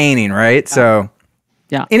abstaining, right? So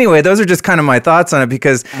anyway, those are just kind of my thoughts on it,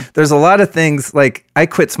 because there's a lot of things. Like I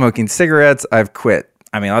quit smoking cigarettes. I've quit,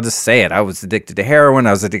 I'll just say it. I was addicted to heroin.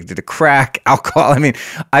 I was addicted to crack, alcohol.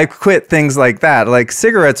 I quit things like that. Like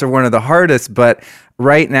cigarettes are one of the hardest, but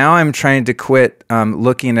right now I'm trying to quit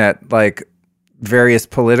looking at like various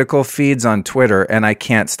political feeds on Twitter, and I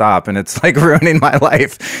can't stop. And it's like ruining my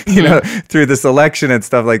life, through this election and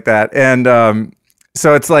stuff like that. And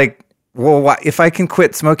so it's like, well, if I can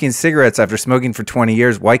quit smoking cigarettes after smoking for 20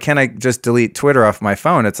 years, why can't I just delete Twitter off my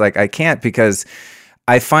phone? It's like I can't, because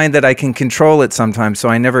I find that I can control it sometimes, so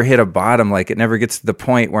I never hit a bottom. Like it never gets to the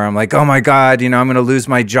point where I'm like, oh my God, I'm going to lose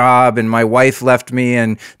my job, and my wife left me,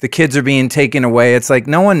 and the kids are being taken away. It's like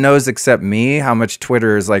no one knows except me how much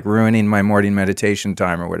Twitter is like ruining my morning meditation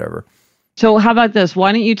time or whatever. So how about this?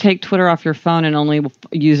 Why don't you take Twitter off your phone and only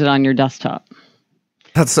use it on your desktop?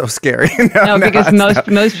 That's so scary. No, because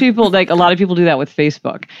most people, like a lot of people do that with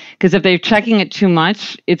Facebook. Because if they're checking it too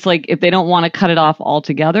much, it's like if they don't want to cut it off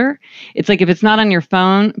altogether, it's like if it's not on your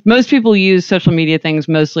phone, most people use social media things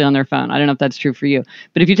mostly on their phone. I don't know if that's true for you.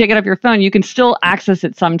 But if you take it off your phone, you can still access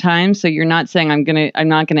it sometimes. So you're not saying I'm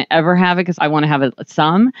not gonna ever have it because I want to have it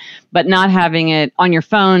some. But not having it on your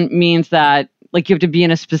phone means that like you have to be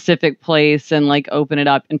in a specific place and like open it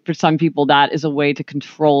up. And for some people, that is a way to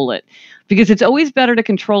control it, because it's always better to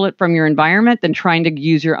control it from your environment than trying to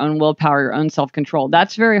use your own willpower, your own self-control.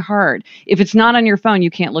 That's very hard. If it's not on your phone, you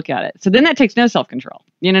can't look at it. So then that takes no self-control.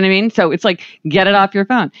 You know what I mean? So it's like, get it off your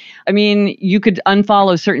phone. You could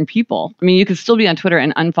unfollow certain people. You could still be on Twitter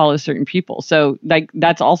and unfollow certain people. So like,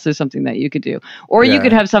 that's also something that you could do. Or you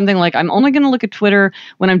could have something like, I'm only going to look at Twitter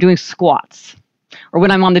when I'm doing squats or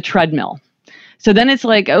when I'm on the treadmill. So then it's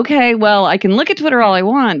like, okay, well, I can look at Twitter all I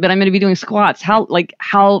want, but I'm going to be doing squats.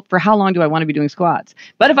 For how long do I want to be doing squats?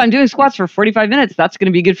 But if I'm doing squats for 45 minutes, that's going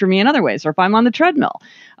to be good for me in other ways. Or if I'm on the treadmill,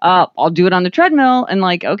 I'll do it on the treadmill. And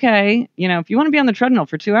like, okay, if you want to be on the treadmill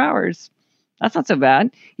for 2 hours, that's not so bad.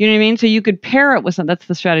 You know what I mean? So you could pair it with something. That's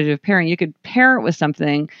the strategy of pairing. You could pair it with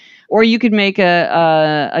something, or you could make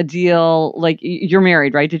a deal. Like you're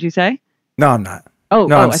married, right? Did you say? No, I'm not.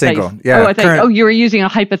 I'm single. You were using a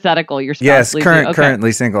hypothetical. Your spouse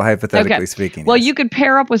currently single, hypothetically speaking. Well, yes. You could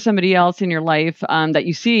pair up with somebody else in your life that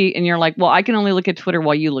you see, and you're like, well, I can only look at Twitter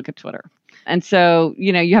while you look at Twitter. And so,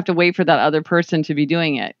 you have to wait for that other person to be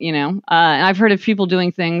doing it, and I've heard of people doing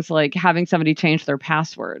things like having somebody change their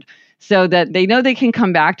password so that they know they can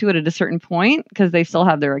come back to it at a certain point because they still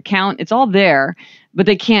have their account. It's all there, but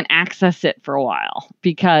they can't access it for a while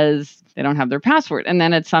because they don't have their password. And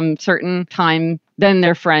then at some certain time, then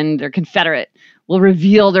their friend, their confederate, will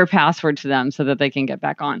reveal their password to them so that they can get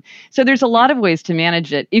back on. So there's a lot of ways to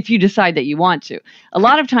manage it if you decide that you want to. A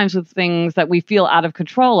lot of times with things that we feel out of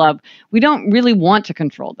control of, we don't really want to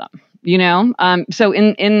control them. So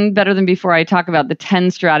in Better Than Before, I talk about the 10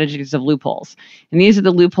 strategies of loopholes. And these are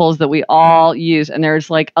the loopholes that we all use. And there's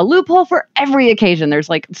like a loophole for every occasion. There's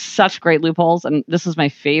like such great loopholes. And this is my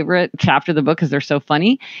favorite chapter of the book because they're so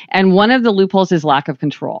funny. And one of the loopholes is lack of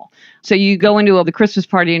control. So you go into the Christmas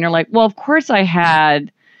party and you're like, well, of course I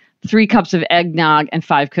had 3 cups of eggnog and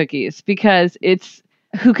 5 cookies because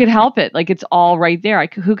who could help it? Like, it's all right there.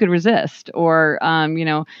 Who could resist? Or, I'm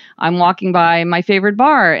walking by my favorite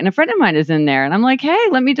bar and a friend of mine is in there and I'm like, hey,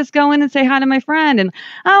 let me just go in and say hi to my friend. And,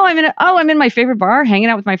 I'm in my favorite bar hanging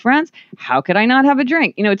out with my friends. How could I not have a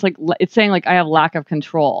drink? It's saying like I have lack of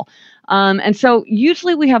control. And so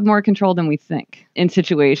usually we have more control than we think in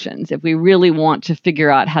situations if we really want to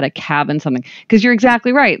figure out how to cabin something. Because you're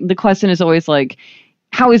exactly right. The question is always like,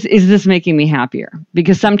 how is this making me happier?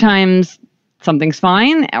 Because sometimes something's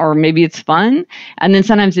fine, or maybe it's fun. And then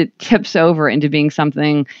sometimes it tips over into being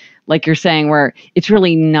something, like you're saying, where it's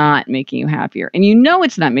really not making you happier. And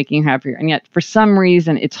it's not making you happier. And yet, for some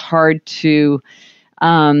reason, it's hard to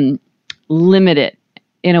limit it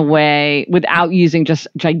in a way without using just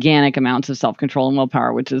gigantic amounts of self-control and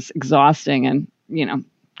willpower, which is exhausting and,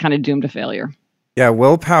 kind of doomed to failure. Yeah,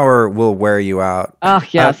 willpower will wear you out. Oh,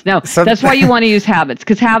 yes. That's why you want to use habits,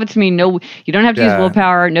 because habits mean you don't have to use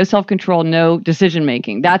willpower, no self-control, no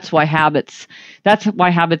decision-making. That's why habits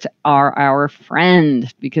are our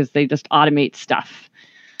friend, because they just automate stuff.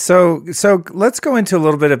 So let's go into a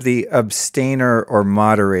little bit of the abstainer or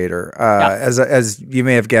moderator. As you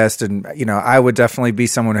may have guessed, and I would definitely be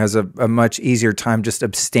someone who has a much easier time just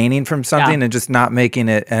abstaining from something and just not making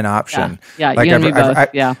it an option. Yeah, like you and me both.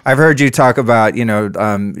 I've heard you talk about eating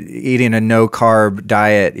a no carb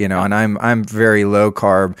diet, and I'm very low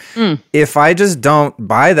carb. If I just don't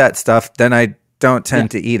buy that stuff, then I don't tend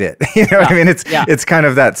to eat it. I mean, it's kind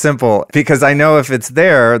of that simple, because I know if it's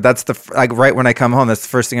there, that's right when I come home, that's the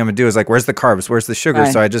first thing I'm gonna do is like, where's the carbs? Where's the sugar?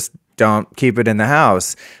 Right. So I just don't keep it in the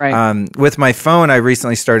house. Right. With my phone, I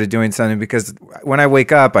recently started doing something, because when I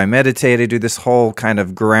wake up, I meditate, I do this whole kind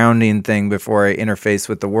of grounding thing before I interface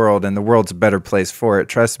with the world, and the world's a better place for it,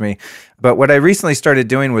 trust me. But what I recently started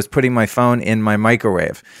doing was putting my phone in my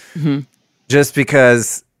microwave, just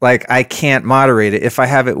because I can't moderate it. If I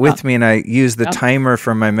have it with me and I use the timer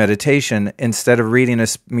from my meditation, instead of reading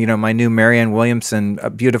my new Marianne Williamson, a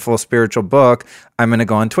beautiful spiritual book, I'm going to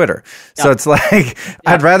go on Twitter. So it's like,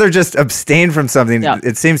 I'd rather just abstain from something.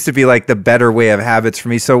 It seems to be like the better way of habits for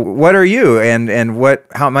me. So what are you, and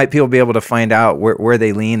how might people be able to find out where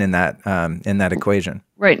they lean in that equation?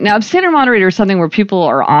 Right. Now, abstainer moderator is something where people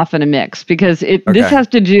are often a mix, because this has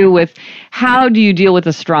to do with how do you deal with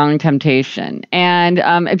a strong temptation. And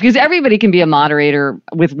because everybody can be a moderator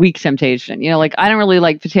with weak temptation. I don't really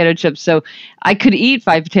like potato chips, so I could eat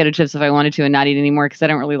 5 potato chips if I wanted to and not eat anymore because I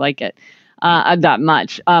don't really like it that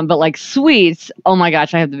much. But like sweets, oh my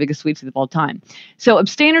gosh, I have the biggest sweet tooth of all time. So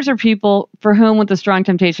abstainers are people for whom with a strong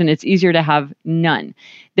temptation, it's easier to have none.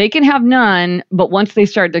 They can have none, but once they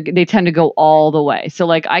start, they tend to go all the way. So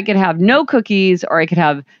like I could have no cookies, or I could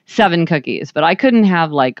have 7 cookies, but I couldn't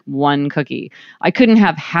have like 1 cookie. I couldn't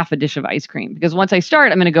have half a dish of ice cream, because once I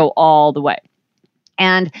start, I'm going to go all the way.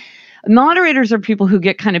 And moderators are people who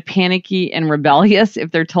get kind of panicky and rebellious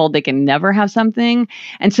if they're told they can never have something.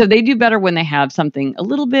 And so they do better when they have something a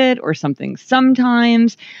little bit or something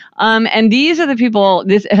sometimes. And these are the people,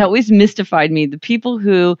 it always mystified me, the people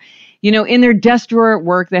who, in their desk drawer at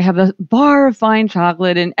work, they have a bar of fine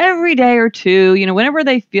chocolate, and every day or two, whenever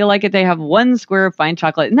they feel like it, they have 1 square of fine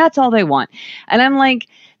chocolate, and that's all they want. And I'm like,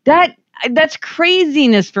 that's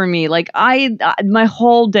craziness for me. Like my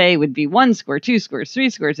whole day would be 1 square, 2 squares, 3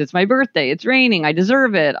 squares. It's my birthday. It's raining. I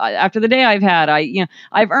deserve it. After the day I've had,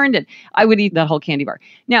 I've earned it. I would eat that whole candy bar.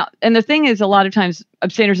 Now, and the thing is, a lot of times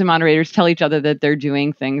abstainers and moderators tell each other that they're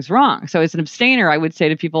doing things wrong. So as an abstainer, I would say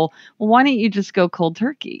to people, well, why don't you just go cold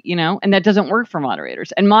turkey? And that doesn't work for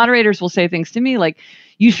moderators. And moderators will say things to me like,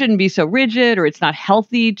 you shouldn't be so rigid, or it's not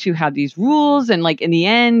healthy to have these rules. And like in the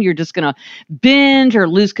end, you're just going to binge or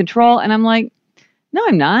lose control. And I'm like, no,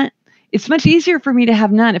 I'm not. It's much easier for me to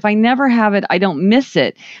have none. If I never have it, I don't miss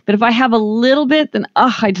it. But if I have a little bit, then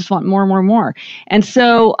I just want more and more and more. And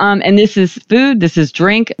so, and this is food, this is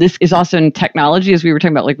drink, this is also in technology, as we were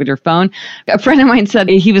talking about, like with your phone. A friend of mine said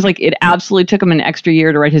he was like, it absolutely took him an extra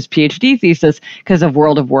year to write his PhD thesis because of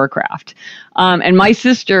World of Warcraft. And my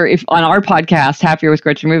sister, if on our podcast, Happier with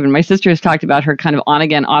Gretchen Rubin, my sister has talked about her kind of on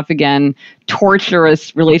again, off again,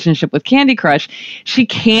 torturous relationship with Candy Crush. She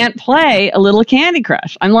can't play a little Candy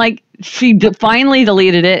Crush. I'm like, she finally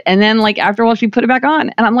deleted it. And then like after a while, she put it back on.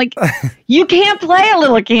 And I'm like, you can't play a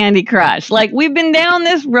little Candy Crush. Like we've been down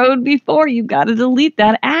this road before. You've got to delete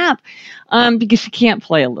that app. because she can't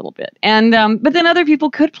play a little bit. And but then other people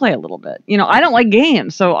could play a little bit. I don't like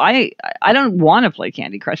games, so I don't want to play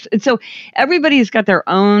Candy Crush. And so everybody's got their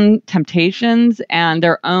own temptations and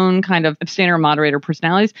their own kind of abstainer moderator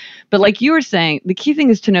personalities. But like you were saying, the key thing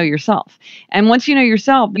is to know yourself. And once you know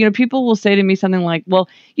yourself, people will say to me something like, well,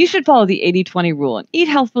 you should follow the 80-20 rule and eat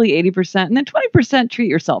healthfully 80% and then 20% treat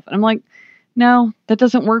yourself. And I'm like, no, that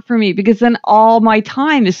doesn't work for me, because then all my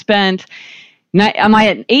time is spent. Am I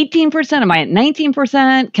at 18%? Am I at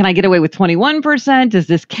 19%? Can I get away with 21%? Does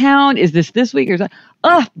this count? Is this week? Or is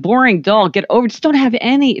that, boring, dull, get over it. Just don't have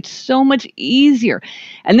any. It's so much easier.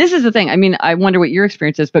 And this is the thing. I mean, I wonder what your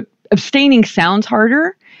experience is, but abstaining sounds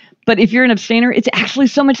harder. But if you're an abstainer, it's actually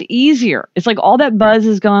so much easier. It's like all that buzz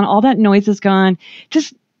is gone. All that noise is gone.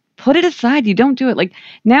 Just put it aside. You don't do it. Like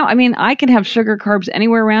now, I mean, I can have sugar, carbs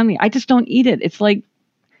anywhere around me. I just don't eat it. It's like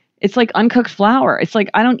uncooked flour. It's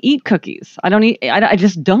like I don't eat cookies. I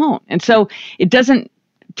just don't. And so it doesn't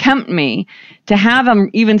tempt me to have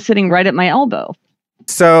them even sitting right at my elbow.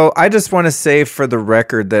 So I just want to say for the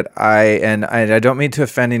record that I don't mean to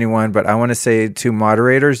offend anyone, but I want to say to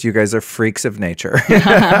moderators, you guys are freaks of nature.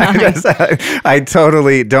 I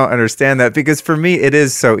totally don't understand that, because for me, it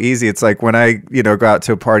is so easy. It's like when I, go out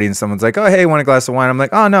to a party and someone's like, oh, hey, want a glass of wine? I'm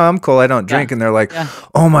like, oh, no, I'm cool. I don't drink. Yeah. And they're like,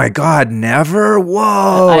 oh my God, never?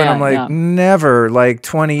 Whoa. And I'm like, never, like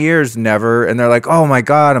 20 years, never. And they're like, oh my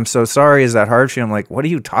God, I'm so sorry. Is that hard for you? I'm like, what are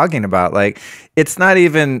you talking about? Like, it's not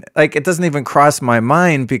even like, it doesn't even cross my mind,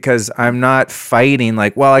 because I'm not fighting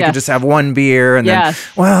like, well, I could just have one beer and then,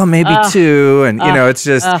 well, maybe two. And, it's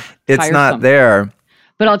just, it's tiresome. Not there.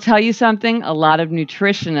 But I'll tell you something, a lot of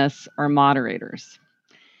nutritionists are moderators,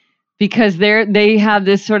 because they have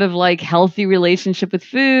this sort of like healthy relationship with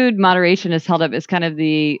food. Moderation is held up as kind of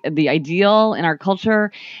the ideal in our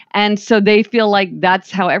culture. And so they feel like that's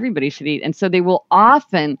how everybody should eat. And so they will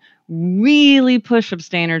often really push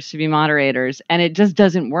abstainers to be moderators, and it just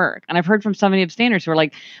doesn't work. And I've heard from so many abstainers who are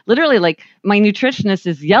like, literally like, my nutritionist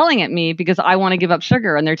is yelling at me because I want to give up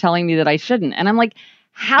sugar and they're telling me that I shouldn't. And I'm like,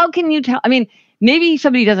 how can you tell? I mean, maybe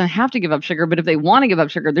somebody doesn't have to give up sugar, but if they want to give up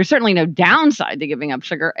sugar, there's certainly no downside to giving up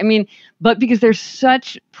sugar. I mean, but because they're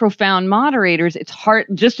such profound moderators, it's hard,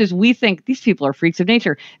 just as we think these people are freaks of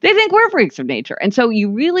nature, they think we're freaks of nature. And so you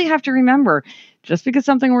really have to remember, just because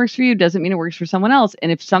something works for you doesn't mean it works for someone else.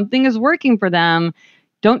 And if something is working for them,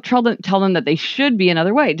 don't tell them that they should be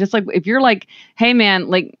another way. Just like if you're like, hey man,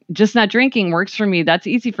 like just not drinking works for me, that's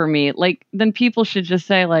easy for me. Like then people should just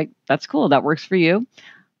say like, that's cool, that works for you.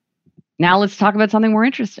 Now let's talk about something more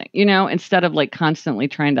interesting, instead of like constantly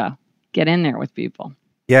trying to get in there with people.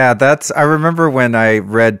 Yeah, I remember when I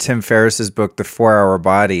read Tim Ferriss's book, The 4-Hour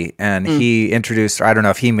Body, and he introduced, I don't know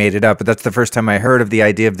if he made it up, but that's the first time I heard of the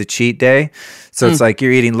idea of the cheat day. So it's like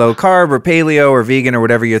you're eating low carb or paleo or vegan or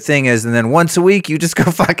whatever your thing is, and then once a week you just go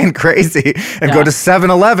fucking crazy and go to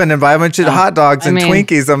 7-Eleven and buy a bunch of hot dogs and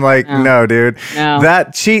Twinkies. I'm like, no, dude. No.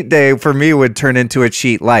 That cheat day for me would turn into a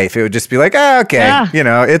cheat life. It would just be like, okay,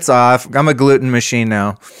 it's off. I'm a gluten machine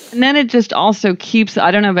now. And then it just also keeps,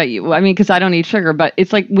 I don't know about you, I mean, because I don't eat sugar, but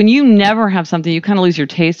it's like when you never have something, you kind of lose your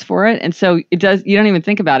taste for it. And so you don't even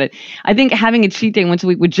think about it. I think having a cheat day once a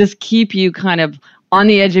week would just keep you kind of on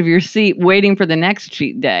the edge of your seat waiting for the next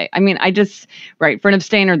cheat day. I mean, for an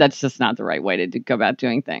abstainer, that's just not the right way to go about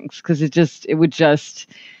doing things, because it would just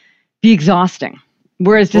be exhausting.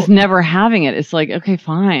 Whereas just never having it, it's like, okay,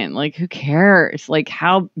 fine. Like, who cares? Like,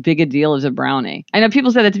 how big a deal is a brownie? I know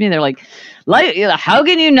people say that to me. They're like, how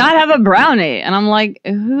can you not have a brownie? And I'm like,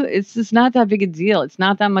 it's just not that big a deal. It's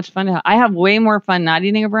not that much fun to have. I have way more fun not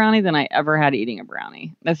eating a brownie than I ever had eating a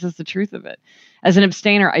brownie. That's just the truth of it. As an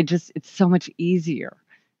abstainer, it's so much easier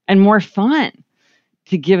and more fun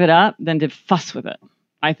to give it up than to fuss with it,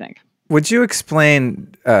 I think. Would you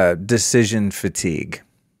explain decision fatigue?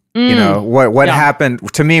 What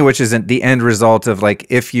happened to me, which isn't the end result of like,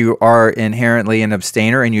 if you are inherently an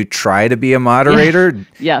abstainer and you try to be a moderator,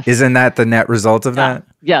 yes. Isn't that the net result of that?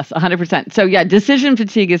 Yes, 100%. So decision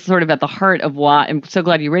fatigue is sort of at the heart of why, I'm so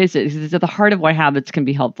glad you raised it, it's at the heart of why habits can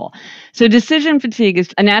be helpful. So decision fatigue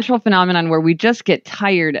is a natural phenomenon where we just get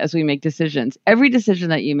tired as we make decisions. Every decision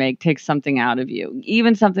that you make takes something out of you,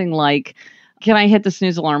 even something like, can I hit the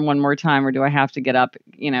snooze alarm one more time, or do I have to get up?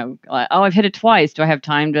 I've hit it twice. Do I have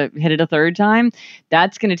time to hit it a third time?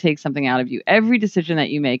 That's going to take something out of you. Every decision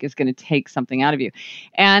that you make is going to take something out of you.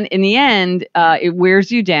 And in the end, it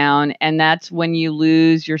wears you down. And that's when you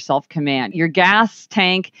lose your self-command. Your gas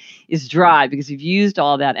tank is dry because you've used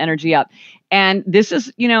all that energy up. And this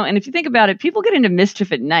is, and if you think about it, people get into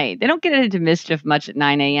mischief at night. They don't get into mischief much at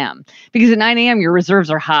 9 a.m. because at 9 a.m. your reserves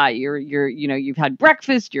are high. You've had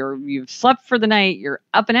breakfast, you've slept for the night, you're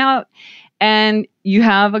up and out, and you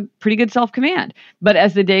have a pretty good self-command. But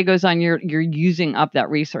as the day goes on, you're using up that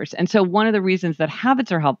resource. And so one of the reasons that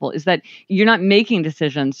habits are helpful is that you're not making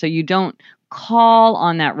decisions, so you don't call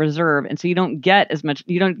on that reserve, and so you don't get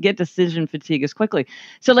decision fatigue as quickly.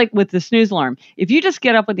 So like with the snooze alarm, if you just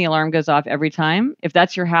get up when the alarm goes off every time, if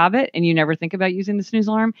that's your habit and you never think about using the snooze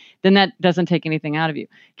alarm, then that doesn't take anything out of you.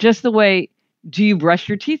 Just the way, do you brush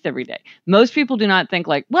your teeth every day? Most people do not think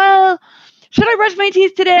like, well, should I brush my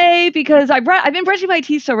teeth today? Because I've been brushing my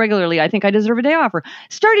teeth so regularly, I think I deserve a day off. Or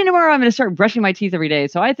starting tomorrow, I'm going to start brushing my teeth every day.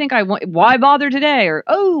 So I think why bother today? Or,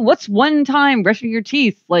 oh, what's one time brushing your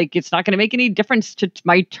teeth? Like, it's not going to make any difference to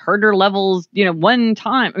my tartar levels, one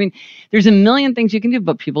time. I mean, there's a million things you can do,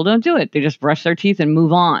 but people don't do it. They just brush their teeth and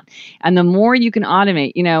move on. And the more you can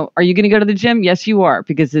automate, are you going to go to the gym? Yes, you are,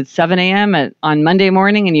 because it's 7 a.m. on Monday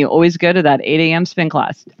morning, and you always go to that 8 a.m. spin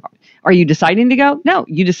class. Are you deciding to go? No,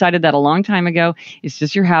 you decided that a long time ago. It's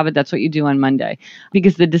just your habit. That's what you do on Monday.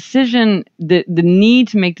 Because the need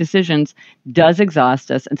to make decisions does exhaust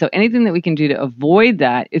us. And so anything that we can do to avoid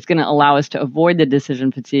that is going to allow us to avoid the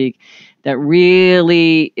decision fatigue that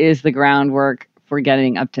really is the groundwork for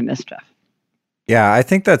getting up to mischief. Yeah, I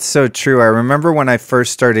think that's so true. I remember when I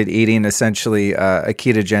first started eating essentially a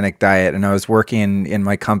ketogenic diet, and I was working in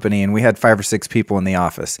my company, and we had 5 or 6 people in the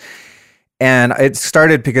office. And it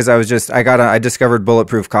started because I discovered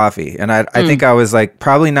bulletproof coffee. And I think I was like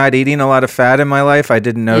probably not eating a lot of fat in my life. I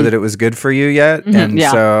didn't know that it was good for you yet. And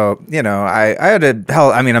so, I had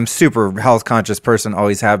I'm super health conscious person,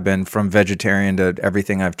 always have been, from vegetarian to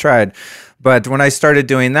everything I've tried. But when I started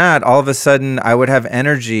doing that, all of a sudden I would have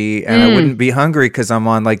energy and I wouldn't be hungry because I'm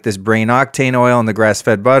on like this brain octane oil and the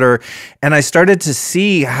grass-fed butter. And I started to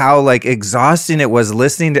see how like exhausting it was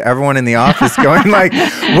listening to everyone in the office going like,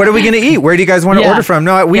 what are we going to eat? Where do you guys want to order from?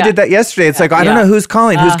 No, we did that yesterday. It's like, I don't know who's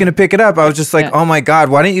calling, who's going to pick it up. I was just like, oh my God,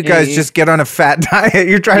 why don't you guys just get on a fat diet?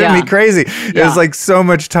 You're driving me crazy. It was like so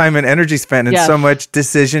much time and energy spent and so much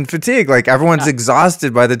decision fatigue. Like everyone's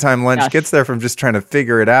exhausted by the time lunch gets there from just trying to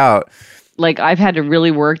figure it out. Like I've had to really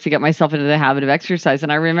work to get myself into the habit of exercise.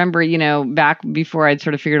 And I remember, back before I'd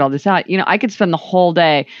sort of figured all this out, I could spend the whole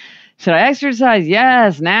day. Should I exercise?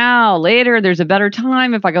 Yes. Now, later, there's a better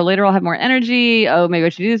time. If I go later, I'll have more energy. Oh, maybe I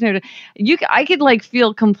should do this. I could like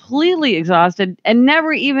feel completely exhausted and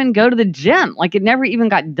never even go to the gym. Like it never even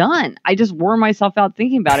got done. I just wore myself out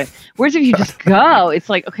thinking about it. Whereas if you just go, it's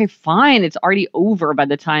like, okay, fine. It's already over by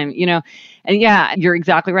the time, and yeah, you're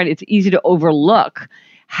exactly right. It's easy to overlook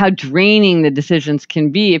how draining the decisions can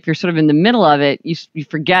be. If you're sort of in the middle of it, you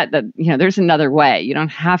forget that, there's another way. You don't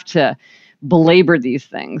have to belabor these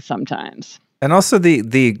things sometimes. And also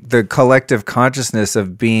the collective consciousness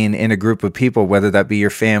of being in a group of people, whether that be your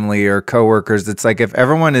family or coworkers. It's like if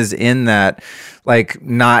everyone is in that like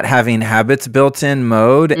not having habits built in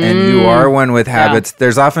mode and you are one with habits,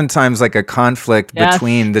 there's oftentimes like a conflict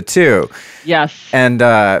between the two. Yes. And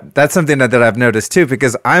that's something that I've noticed too,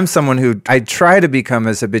 because I'm someone who I try to become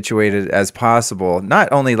as habituated as possible.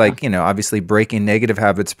 Not only like, obviously breaking negative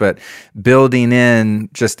habits, but building in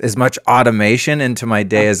just as much automation into my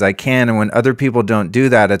day as I can. And when other people don't do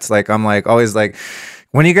that, it's like, I'm like always like,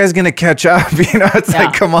 when are you guys going to catch up? It's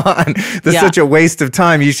like, come on, this is such a waste of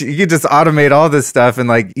time. You could just automate all this stuff and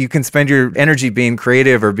like you can spend your energy being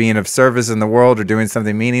creative or being of service in the world or doing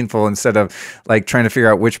something meaningful instead of like trying to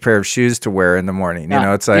figure out which pair of shoes to wear in the morning.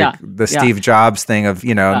 It's like the Steve Jobs thing of,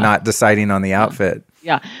 not deciding on the outfit.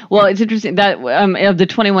 Yeah. Well, it's interesting that of the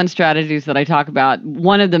 21 strategies that I talk about,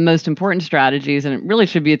 one of the most important strategies, and it really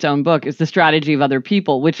should be its own book, is the strategy of other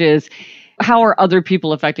people, which is how are other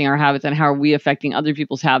people affecting our habits and how are we affecting other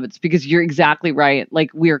people's habits? Because you're exactly right. Like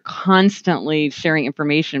we are constantly sharing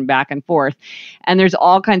information back and forth. And there's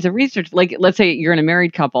all kinds of research. Like let's say you're in a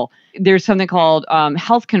married couple. There's something called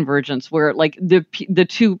health convergence, where like the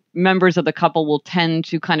two members of the couple will tend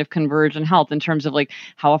to kind of converge in health in terms of like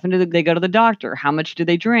how often do they go to the doctor? How much do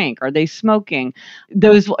they drink? Are they smoking?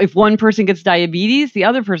 If one person gets diabetes, the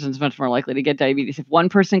other person's much more likely to get diabetes. If one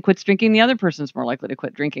person quits drinking, the other person's more likely to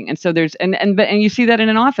quit drinking. And so there's and you see that in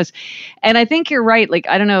an office. And I think you're right. Like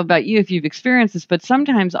I don't know about you if you've experienced this, but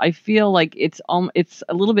sometimes I feel like it's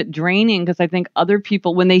a little bit draining because I think other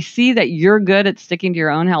people, when they see that you're good at sticking to your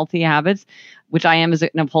own healthy habits, which I am as an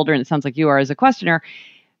upholder, and it sounds like you are as a questioner,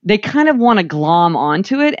 they kind of want to glom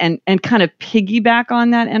onto it and kind of piggyback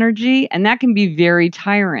on that energy. And that can be very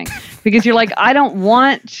tiring because you're like, I don't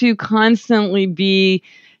want to constantly be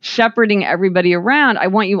shepherding everybody around. I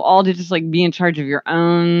want you all to just like be in charge of your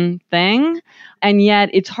own thing. And yet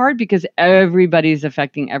it's hard because everybody's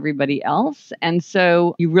affecting everybody else. And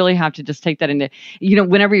so you really have to just take that into,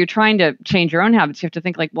 whenever you're trying to change your own habits, you have to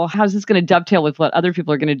think like, well, how's this going to dovetail with what other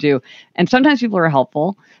people are going to do? And sometimes people are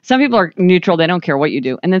helpful. Some people are neutral. They don't care what you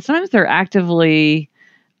do. And then sometimes they're actively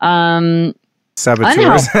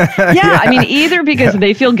saboteurs. Yeah, I mean, either because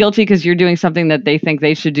they feel guilty because you're doing something that they think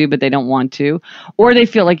they should do, but they don't want to, or they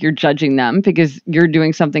feel like you're judging them because you're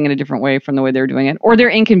doing something in a different way from the way they're doing it, or they're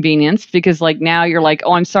inconvenienced because like now you're like,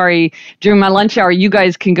 oh, I'm sorry, during my lunch hour, you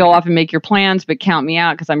guys can go off and make your plans, but count me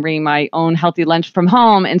out because I'm bringing my own healthy lunch from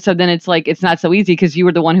home. And so then it's like, it's not so easy because you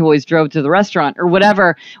were the one who always drove to the restaurant or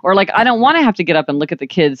whatever, or like, I don't want to have to get up and look at the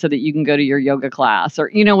kids so that you can go to your yoga class or,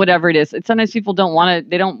 whatever it is. It's sometimes people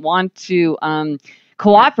they don't want to,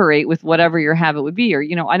 cooperate with whatever your habit would be. Or,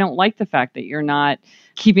 I don't like the fact that you're not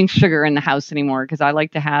keeping sugar in the house anymore because I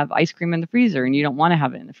like to have ice cream in the freezer and you don't want to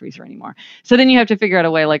have it in the freezer anymore. So then you have to figure out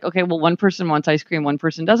a way like, okay, well, one person wants ice cream, one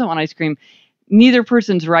person doesn't want ice cream. Neither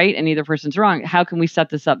person's right and neither person's wrong. How can we set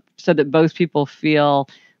this up so that both people feel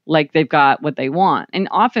like they've got what they want? And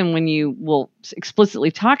often when you will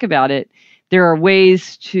explicitly talk about it, there are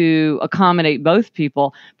ways to accommodate both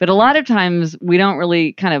people, but a lot of times we don't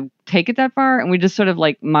really kind of take it that far and we just sort of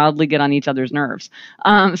like mildly get on each other's nerves.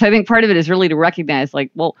 So I think part of it is really to recognize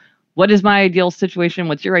like, well, what is my ideal situation?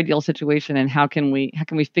 What's your ideal situation? And how can we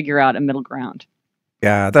figure out a middle ground?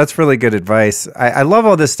 Yeah, that's really good advice. I love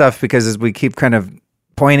all this stuff because as we keep kind of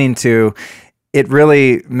pointing to, it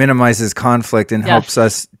really minimizes conflict and helps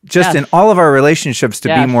us just in all of our relationships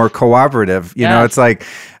to be more cooperative. You know, it's like,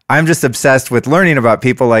 I'm just obsessed with learning about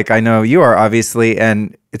people like I know you are, obviously.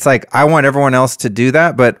 And it's like, I want everyone else to do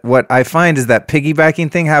that. But what I find is that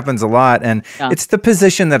piggybacking thing happens a lot. And it's the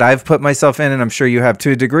position that I've put myself in, and I'm sure you have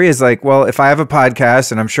to a degree, is like, well, if I have a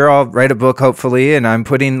podcast and I'm sure I'll write a book, hopefully, and I'm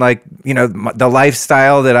putting like, the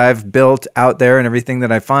lifestyle that I've built out there and everything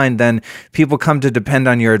that I find, then people come to depend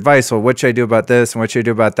on your advice. Well, what should I do about this and what should I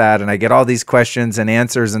do about that? And I get all these questions and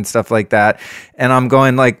answers and stuff like that. And I'm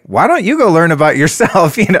going like, why don't you go learn about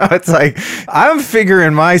yourself? It's like, I'm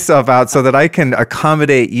figuring myself out so that I can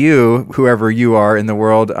accommodate you, whoever you are in the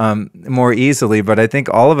world, more easily. But I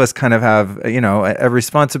think all of us kind of have, a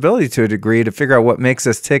responsibility to a degree to figure out what makes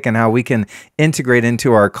us tick and how we can integrate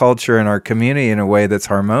into our culture and our community in a way that's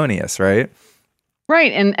harmonious, right?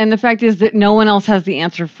 Right. And the fact is that no one else has the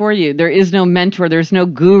answer for you. There is no mentor. There's no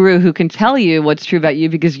guru who can tell you what's true about you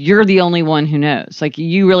because you're the only one who knows. Like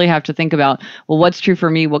you really have to think about, well, what's true for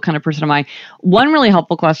me? What kind of person am I? One really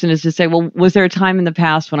helpful question is to say, well, was there a time in the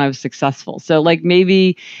past when I was successful? So like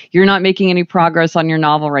maybe you're not making any progress on your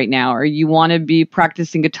novel right now, or you want to be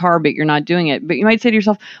practicing guitar, but you're not doing it. But you might say to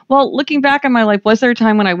yourself, well, looking back on my life, was there a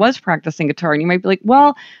time when I was practicing guitar? And you might be like,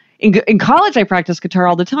 well, in college, I practiced guitar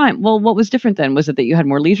all the time. Well, what was different then? Was it that you had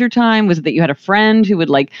more leisure time? Was it that you had a friend who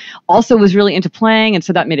would also was really into playing, and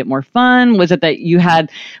so that made it more fun? Was it that you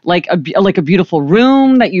had like a beautiful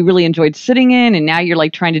room that you really enjoyed sitting in, and now you're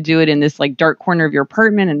like trying to do it in this like dark corner of your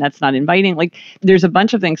apartment, and that's not inviting? Like, there's a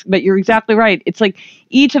bunch of things, but you're exactly right. It's like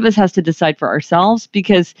each of us has to decide for ourselves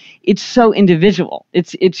because it's so individual.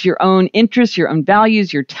 It's your own interests, your own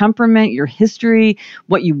values, your temperament, your history,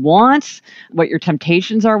 what you want, what your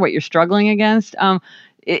temptations are, what you're struggling against.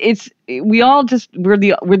 We're the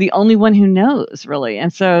only one who knows, really.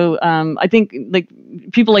 And so I think like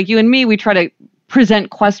people like you and me, we try to present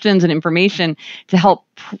questions and information to help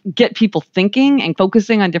get people thinking and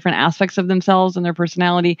focusing on different aspects of themselves and their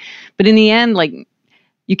personality. But in the end, like,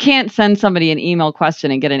 you can't send somebody an email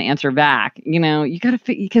question and get an answer back. You got to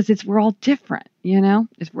because we're all different.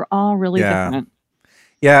 We're all really different.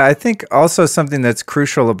 Yeah, I think also something that's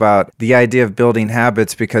crucial about the idea of building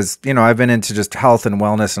habits, because, I've been into just health and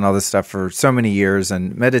wellness and all this stuff for so many years,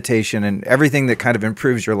 and meditation and everything that kind of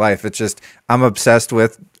improves your life. It's just, I'm obsessed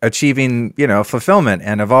with achieving, fulfillment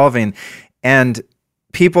and evolving. And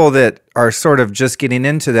people that are sort of just getting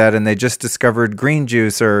into that and they just discovered green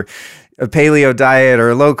juice or a paleo diet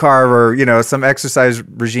or low carb or, some exercise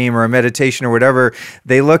regime or a meditation or whatever,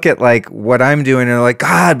 they look at like what I'm doing and they're like,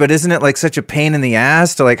 God, but isn't it like such a pain in the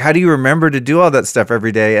ass to like, how do you remember to do all that stuff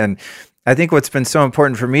every day? And I think what's been so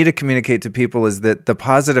important for me to communicate to people is that the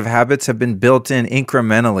positive habits have been built in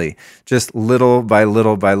incrementally, just little by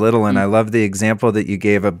little by little. And I love the example that you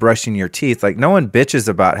gave of brushing your teeth. Like, no one bitches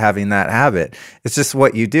about having that habit. It's just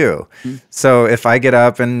what you do. So if I get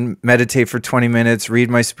up and meditate for 20 minutes,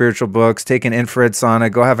 read my spiritual books, take an infrared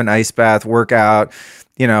sauna, go have an ice bath, work out,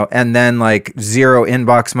 and then like zero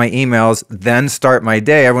inbox my emails, then start my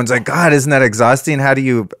day. Everyone's like, God, isn't that exhausting? How do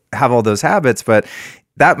you have all those habits? But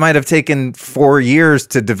that might have taken 4 years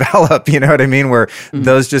to develop, you know what I mean? Where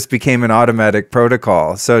those just became an automatic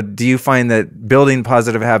protocol. So do you find that building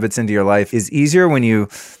positive habits into your life is easier when you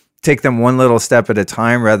take them one little step at a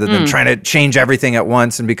time rather than trying to change everything at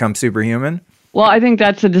once and become superhuman? Well, I think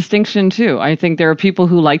that's a distinction too. I think there are people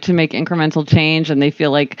who like to make incremental change and they feel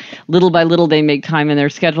like little by little they make time in their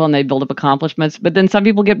schedule and they build up accomplishments. But then some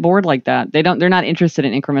people get bored like that. They're not interested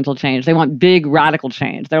in incremental change. They want big radical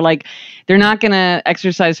change. They're not going to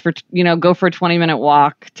exercise go for a 20-minute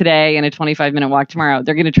walk today and a 25-minute walk tomorrow.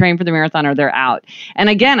 They're going to train for the marathon or they're out. And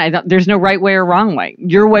again, there's no right way or wrong way.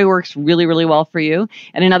 Your way works really, really well for you.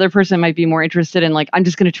 And another person might be more interested in I'm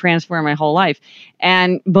just going to transform my whole life.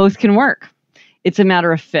 And both can work. It's a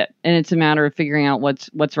matter of fit, and it's a matter of figuring out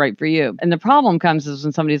what's right for you. And the problem comes is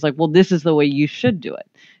when somebody's like, well, this is the way you should do it.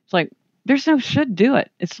 It's like, there's no should do it.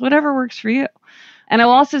 It's whatever works for you. And I'll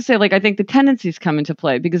also say, I think the tendencies come into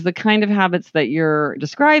play because the kind of habits that you're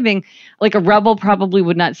describing, a rebel probably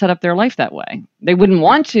would not set up their life that way. They wouldn't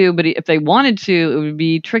want to, but if they wanted to, it would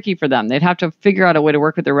be tricky for them. They'd have to figure out a way to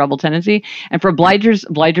work with their rebel tendency. And for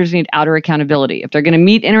obligers need outer accountability. If they're going to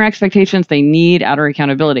meet inner expectations, they need outer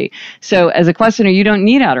accountability. So as a questioner, you don't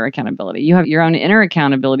need outer accountability. You have your own inner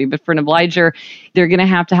accountability. But for an obliger, they're going to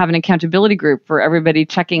have an accountability group for everybody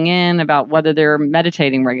checking in about whether they're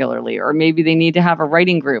meditating regularly, or maybe they need to have a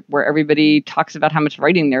writing group where everybody talks about how much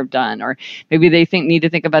writing they've done, or maybe they need to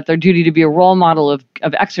think about their duty to be a role model of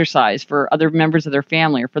exercise for other members of their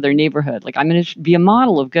family or for their neighborhood. I'm going to be a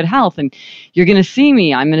model of good health, and you're going to see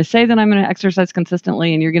me. I'm going to say that I'm going to exercise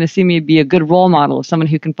consistently, and you're going to see me be a good role model of someone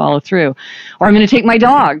who can follow through. Or I'm going to take my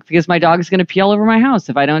dog because my dog is going to pee all over my house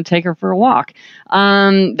if I don't take her for a walk.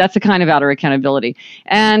 That's a kind of outer accountability.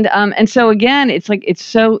 And so again, it's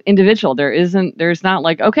so individual. There's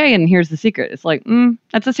not okay, and here's the secret. It's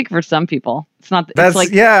that's a secret for some people. It's not.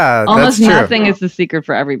 Almost nothing is the secret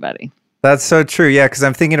for everybody. That's so true. Yeah, because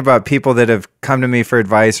I'm thinking about people that have come to me for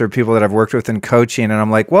advice or people that I've worked with in coaching, and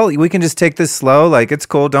I'm like, well, we can just take this slow. It's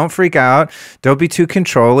cool. Don't freak out. Don't be too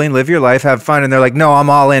controlling. Live your life. Have fun. And they're like, no, I'm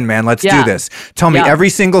all in, man. Let's do this. Tell me every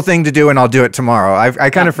single thing to do, and I'll do it tomorrow. I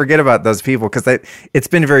kind of forget about those people because it's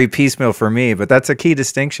been very piecemeal for me, but that's a key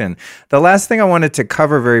distinction. The last thing I wanted to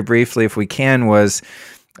cover very briefly, if we can, was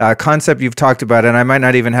concept you've talked about, and I might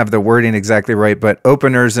not even have the wording exactly right, but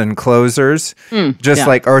openers and closers,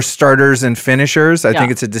 our starters and finishers. I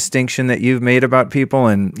think it's a distinction that you've made about people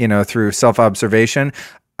and, through self-observation.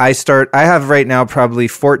 I have right now probably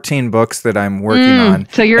 14 books that I'm working on.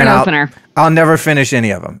 So you're an opener. I'll never finish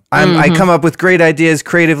any of them. I come up with great ideas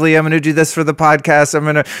creatively. I'm going to do this for the podcast. I'm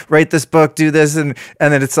going to write this book, do this. And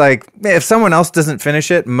then it's if someone else doesn't finish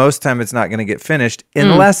it, most time it's not going to get finished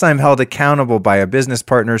unless I'm held accountable by a business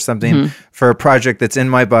partner or something for a project that's in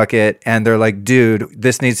my bucket. And they're like, dude,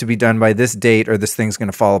 this needs to be done by this date or this thing's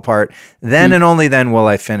going to fall apart. Then and only then will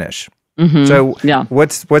I finish. So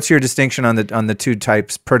what's your distinction on the two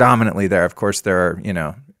types predominantly there? Of course, there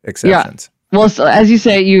are, exceptions. Yeah. Well, so as you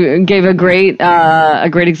say, you gave a great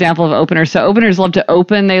example of openers. So openers love to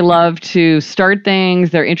open. They love to start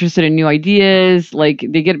things. They're interested in new ideas. They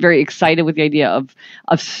get very excited with the idea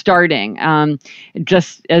of starting,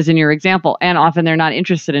 just as in your example. And often they're not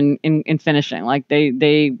interested in finishing.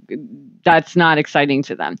 That's not exciting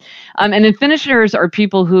to them. And then finishers are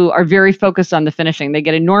people who are very focused on the finishing. They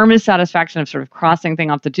get enormous satisfaction of sort of crossing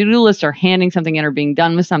thing off the to-do list or handing something in or being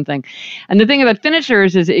done with something. And the thing about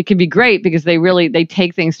finishers is it can be great because they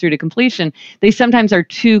take things through to completion. They sometimes are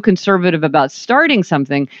too conservative about starting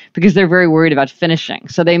something because they're very worried about finishing.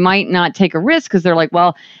 So they might not take a risk because they're like,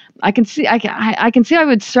 well, I can see I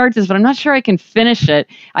would start this, but I'm not sure I can finish it.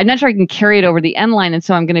 I'm not sure I can carry it over the end line, and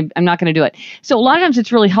so I'm not going to do it. So a lot of times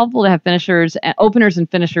it's really helpful to have openers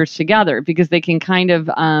and finishers together because they can kind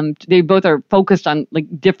of they both are focused on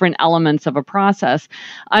different elements of a process.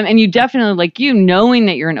 And you definitely knowing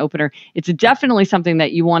that you're an opener, it's definitely something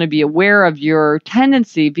that you want to be aware of your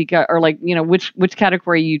tendency because which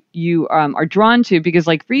category you are drawn to because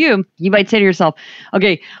for you might say to yourself,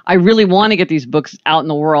 okay, I really want to get these books out in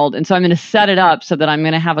the world. And so I'm going to set it up so that I'm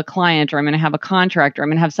going to have a client or I'm going to have a contract or I'm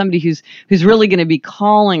going to have somebody who's really going to be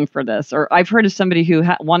calling for this. Or I've heard of somebody who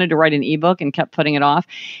wanted to write an ebook and kept putting it off.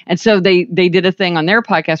 And so they did a thing on their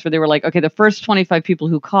podcast where they were like, okay, the first 25 people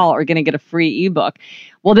who call are going to get a free ebook.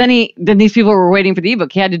 Well, then these people were waiting for the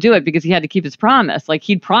ebook. He had to do it because he had to keep his promise.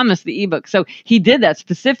 He'd promised the ebook. So he did that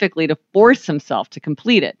specifically to force himself to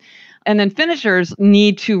complete it. And then finishers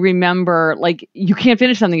need to remember, like, you can't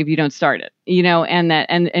finish something if you don't start it,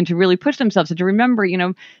 and to really push themselves and to remember,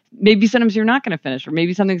 maybe sometimes you're not going to finish, or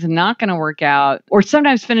maybe something's not going to work out. Or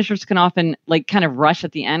sometimes finishers can often like kind of rush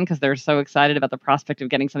at the end because they're so excited about the prospect of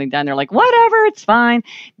getting something done. They're like, whatever, it's fine.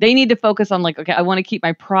 They need to focus on like, okay, I want to keep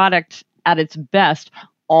my product at its best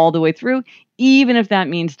all the way through, even if that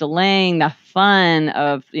means delaying the fun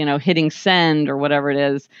of, hitting send or whatever it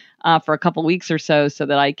is for a couple weeks or so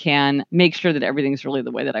that I can make sure that everything's really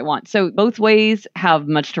the way that I want. So both ways have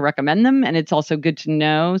much to recommend them. And it's also good to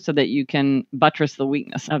know so that you can buttress the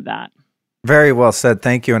weakness of that. Very well said.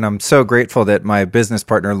 Thank you. And I'm so grateful that my business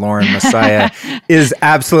partner, Lauren Messiah, is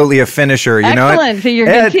absolutely a finisher. Excellent. So you're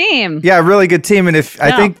a good team. Yeah, really good team. And I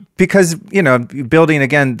think because, building,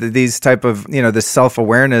 again, these type of, this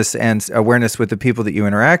self-awareness and awareness with the people that you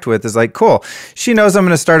interact with is like, cool. She knows I'm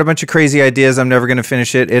going to start a bunch of crazy ideas. I'm never going to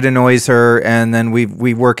finish it. It annoys her. And then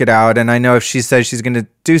we work it out. And I know if she says she's going to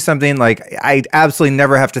do something, like I absolutely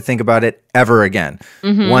never have to think about it ever again.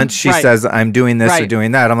 Mm-hmm. Once she says I'm doing this or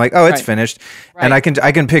doing that, I'm like, oh, it's finished. Right. And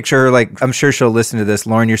I can picture her, like, I'm sure she'll listen to this.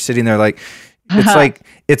 Lauren, you're sitting there like,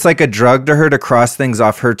 it's like a drug to her to cross things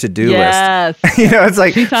off her to-do list. It's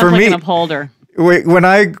like, she sounds for like me, an upholder. When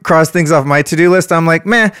I cross things off my to-do list, I'm like,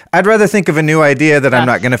 man, I'd rather think of a new idea that I'm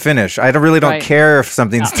not going to finish. I don't care if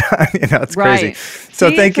something's done. It's crazy. So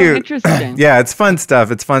thank you. Interesting. Yeah, it's fun stuff.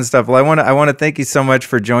 Well, I want to thank you so much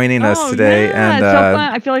for joining us today. Yeah, and it's so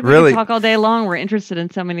fun. I feel like we can talk all day long. We're interested in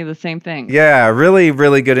so many of the same things. Yeah, really,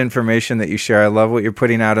 really good information that you share. I love what you're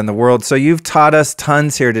putting out in the world. So you've taught us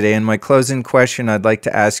tons here today. And my closing question, I'd like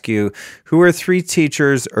to ask you, who are 3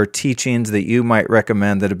 teachers or teachings that you might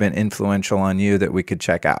recommend that have been influential on you that we could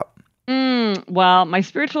check out? Well, my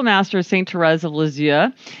spiritual master is Saint Therese of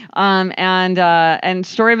Lisieux, and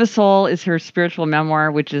Story of a Soul is her spiritual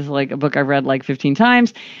memoir, which is like a book I've read like 15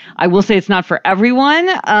 times. I will say it's not for everyone.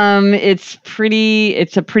 It's a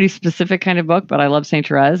pretty specific kind of book, but I love Saint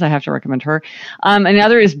Therese. I have to recommend her.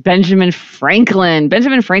 Another is Benjamin Franklin.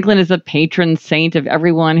 Benjamin Franklin is the patron saint of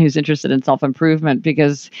everyone who's interested in self-improvement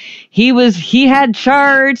because he had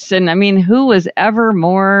charts, and I mean, who was ever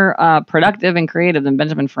more productive and creative than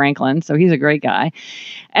Benjamin Franklin? So he's a great guy.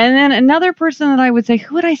 And then another person that I would say,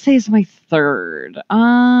 who would I say is my third?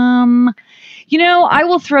 I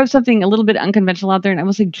will throw something a little bit unconventional out there, and I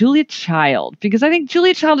will say Julia Child, because I think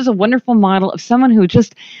Julia Child is a wonderful model of someone who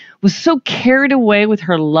just was so carried away with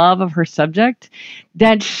her love of her subject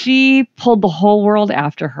that she pulled the whole world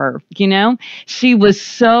after her. She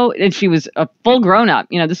was a full grown up.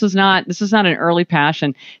 This was not an early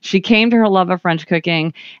passion. She came to her love of French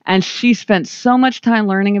cooking, and she spent so much time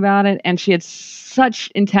learning about it, and she had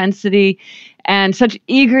such intensity and such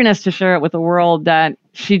eagerness to share it with the world that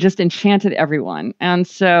she just enchanted everyone. And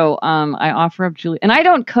so I offer up Julia. And I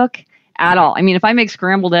don't cook at all. I mean, if I make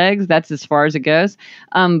scrambled eggs, that's as far as it goes.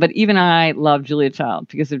 But even I love Julia Child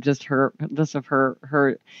because of just her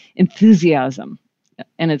enthusiasm.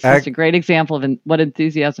 And it's just a great example of what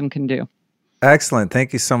enthusiasm can do. Excellent.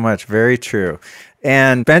 Thank you so much. Very true.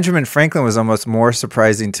 And Benjamin Franklin was almost more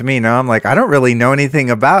surprising to me. Now I'm like, I don't really know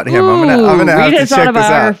anything about him. I'm gonna have to check this out.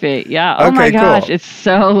 Autobiography. Yeah. Oh my gosh, cool. It's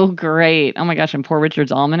so great. Oh my gosh, and Poor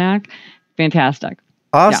Richard's Almanac. Fantastic.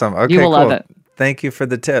 Awesome. Yeah, okay, you will love it. Thank you for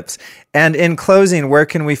the tips. And in closing, where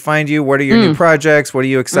can we find you? What are your new projects? What are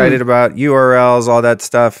you excited about? URLs, all that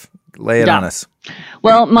stuff. Lay it on us.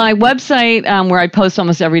 Well, my website, where I post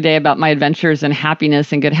almost every day about my adventures and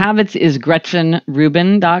happiness and good habits, is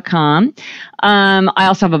GretchenRubin.com. I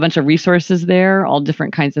also have a bunch of resources there, all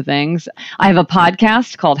different kinds of things. I have a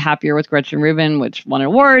podcast called Happier with Gretchen Rubin, which won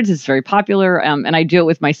awards. It's very popular. And I do it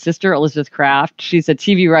with my sister, Elizabeth Kraft. She's a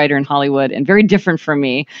TV writer in Hollywood and very different from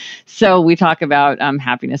me. So we talk about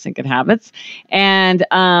happiness and good habits. And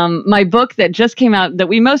my book that just came out, that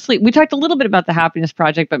we talked a little bit about the Happiness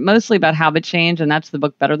Project, but mostly about habit change. And that's the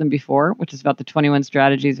book Better Than Before, which is about the 21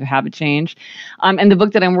 strategies of habit change. And the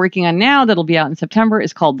book that I'm working on now that'll be out in September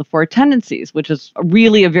is called The 4 Tendencies, which is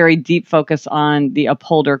really a very deep focus on the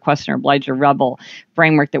upholder, questioner, obliger, rebel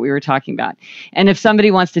framework that we were talking about. And if somebody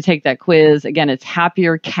wants to take that quiz, again, it's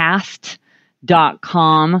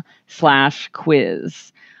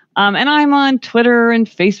happiercast.com/quiz. And I'm on Twitter and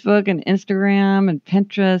Facebook and Instagram and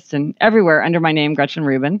Pinterest and everywhere under my name, Gretchen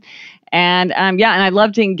Rubin. And and I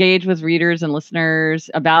love to engage with readers and listeners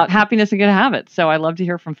about happiness and good habits. So I love to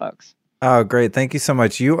hear from folks. Oh, great. Thank you so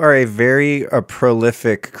much. You are a very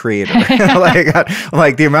prolific creator.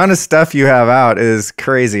 like the amount of stuff you have out is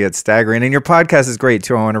crazy. It's staggering. And your podcast is great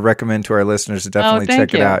too. I want to recommend to our listeners to definitely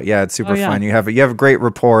check it out. Yeah, it's super fun. You have a great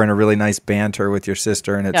rapport and a really nice banter with your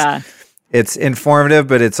sister. And It's informative,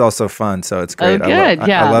 but it's also fun, so it's great. Oh, good.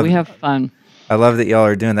 We have fun. I love that y'all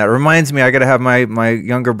are doing that. It reminds me, I got to have my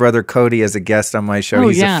younger brother Cody as a guest on my show.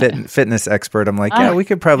 He's a fitness expert. I'm like, we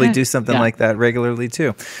could probably do something like that regularly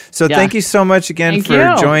too. So thank you so much again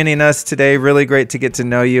for joining us today. Really great to get to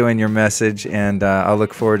know you and your message, and I'll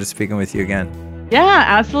look forward to speaking with you again. Yeah,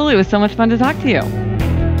 absolutely. It was so much fun to talk to you.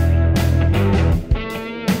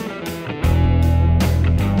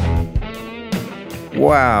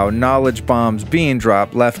 Wow, knowledge bombs being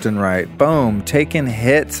dropped left and right. Boom, taking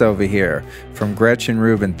hits over here from Gretchen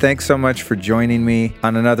Rubin. Thanks so much for joining me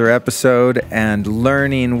on another episode and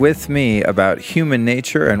learning with me about human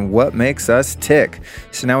nature and what makes us tick.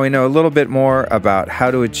 So now we know a little bit more about how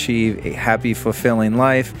to achieve a happy, fulfilling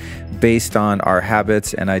life based on our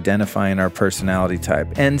habits and identifying our personality type.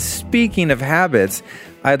 And speaking of habits,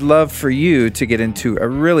 I'd love for you to get into a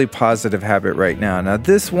really positive habit right now. Now,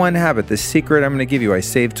 this one habit, the secret I'm going to give you, I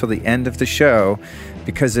saved till the end of the show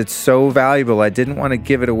because it's so valuable. I didn't want to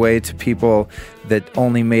give it away to people that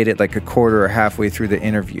only made it like a quarter or halfway through the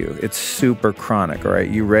interview. It's super chronic, all right?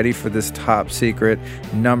 You ready for this top secret,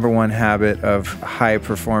 number one habit of high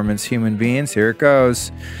performance human beings? Here it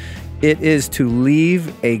goes. It is to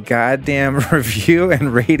leave a goddamn review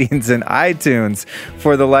and ratings in iTunes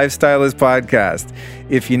for the Lifestylist Podcast.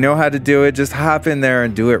 If you know how to do it, just hop in there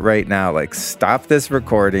and do it right now. Like, stop this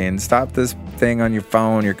recording, stop this thing on your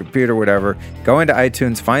phone, your computer, whatever. Go into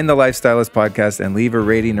iTunes, find the Lifestylist Podcast, and leave a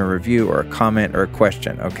rating, a review, or a comment, or a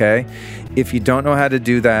question, okay? If you don't know how to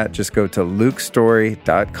do that, just go to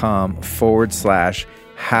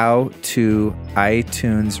lukestory.com/how to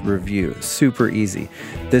iTunes review. Super easy.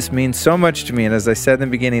 This means so much to me, and as I said in the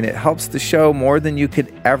beginning, it helps the show more than you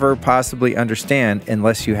could ever possibly understand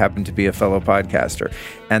unless you happen to be a fellow podcaster.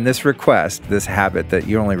 And this request, this habit that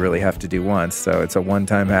you only really have to do once, so it's a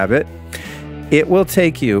one-time habit, it will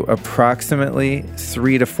take you approximately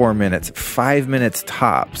 3 to 4 minutes, 5 minutes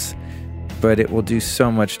tops, but it will do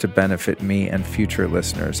so much to benefit me and future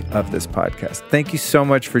listeners of this podcast. Thank you so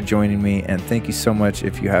much for joining me, and thank you so much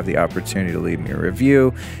if you have the opportunity to leave me a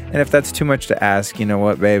review. And if that's too much to ask, you know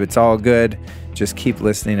what, babe, it's all good. Just keep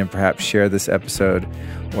listening and perhaps share this episode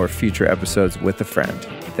or future episodes with a friend.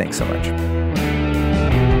 Thanks so much.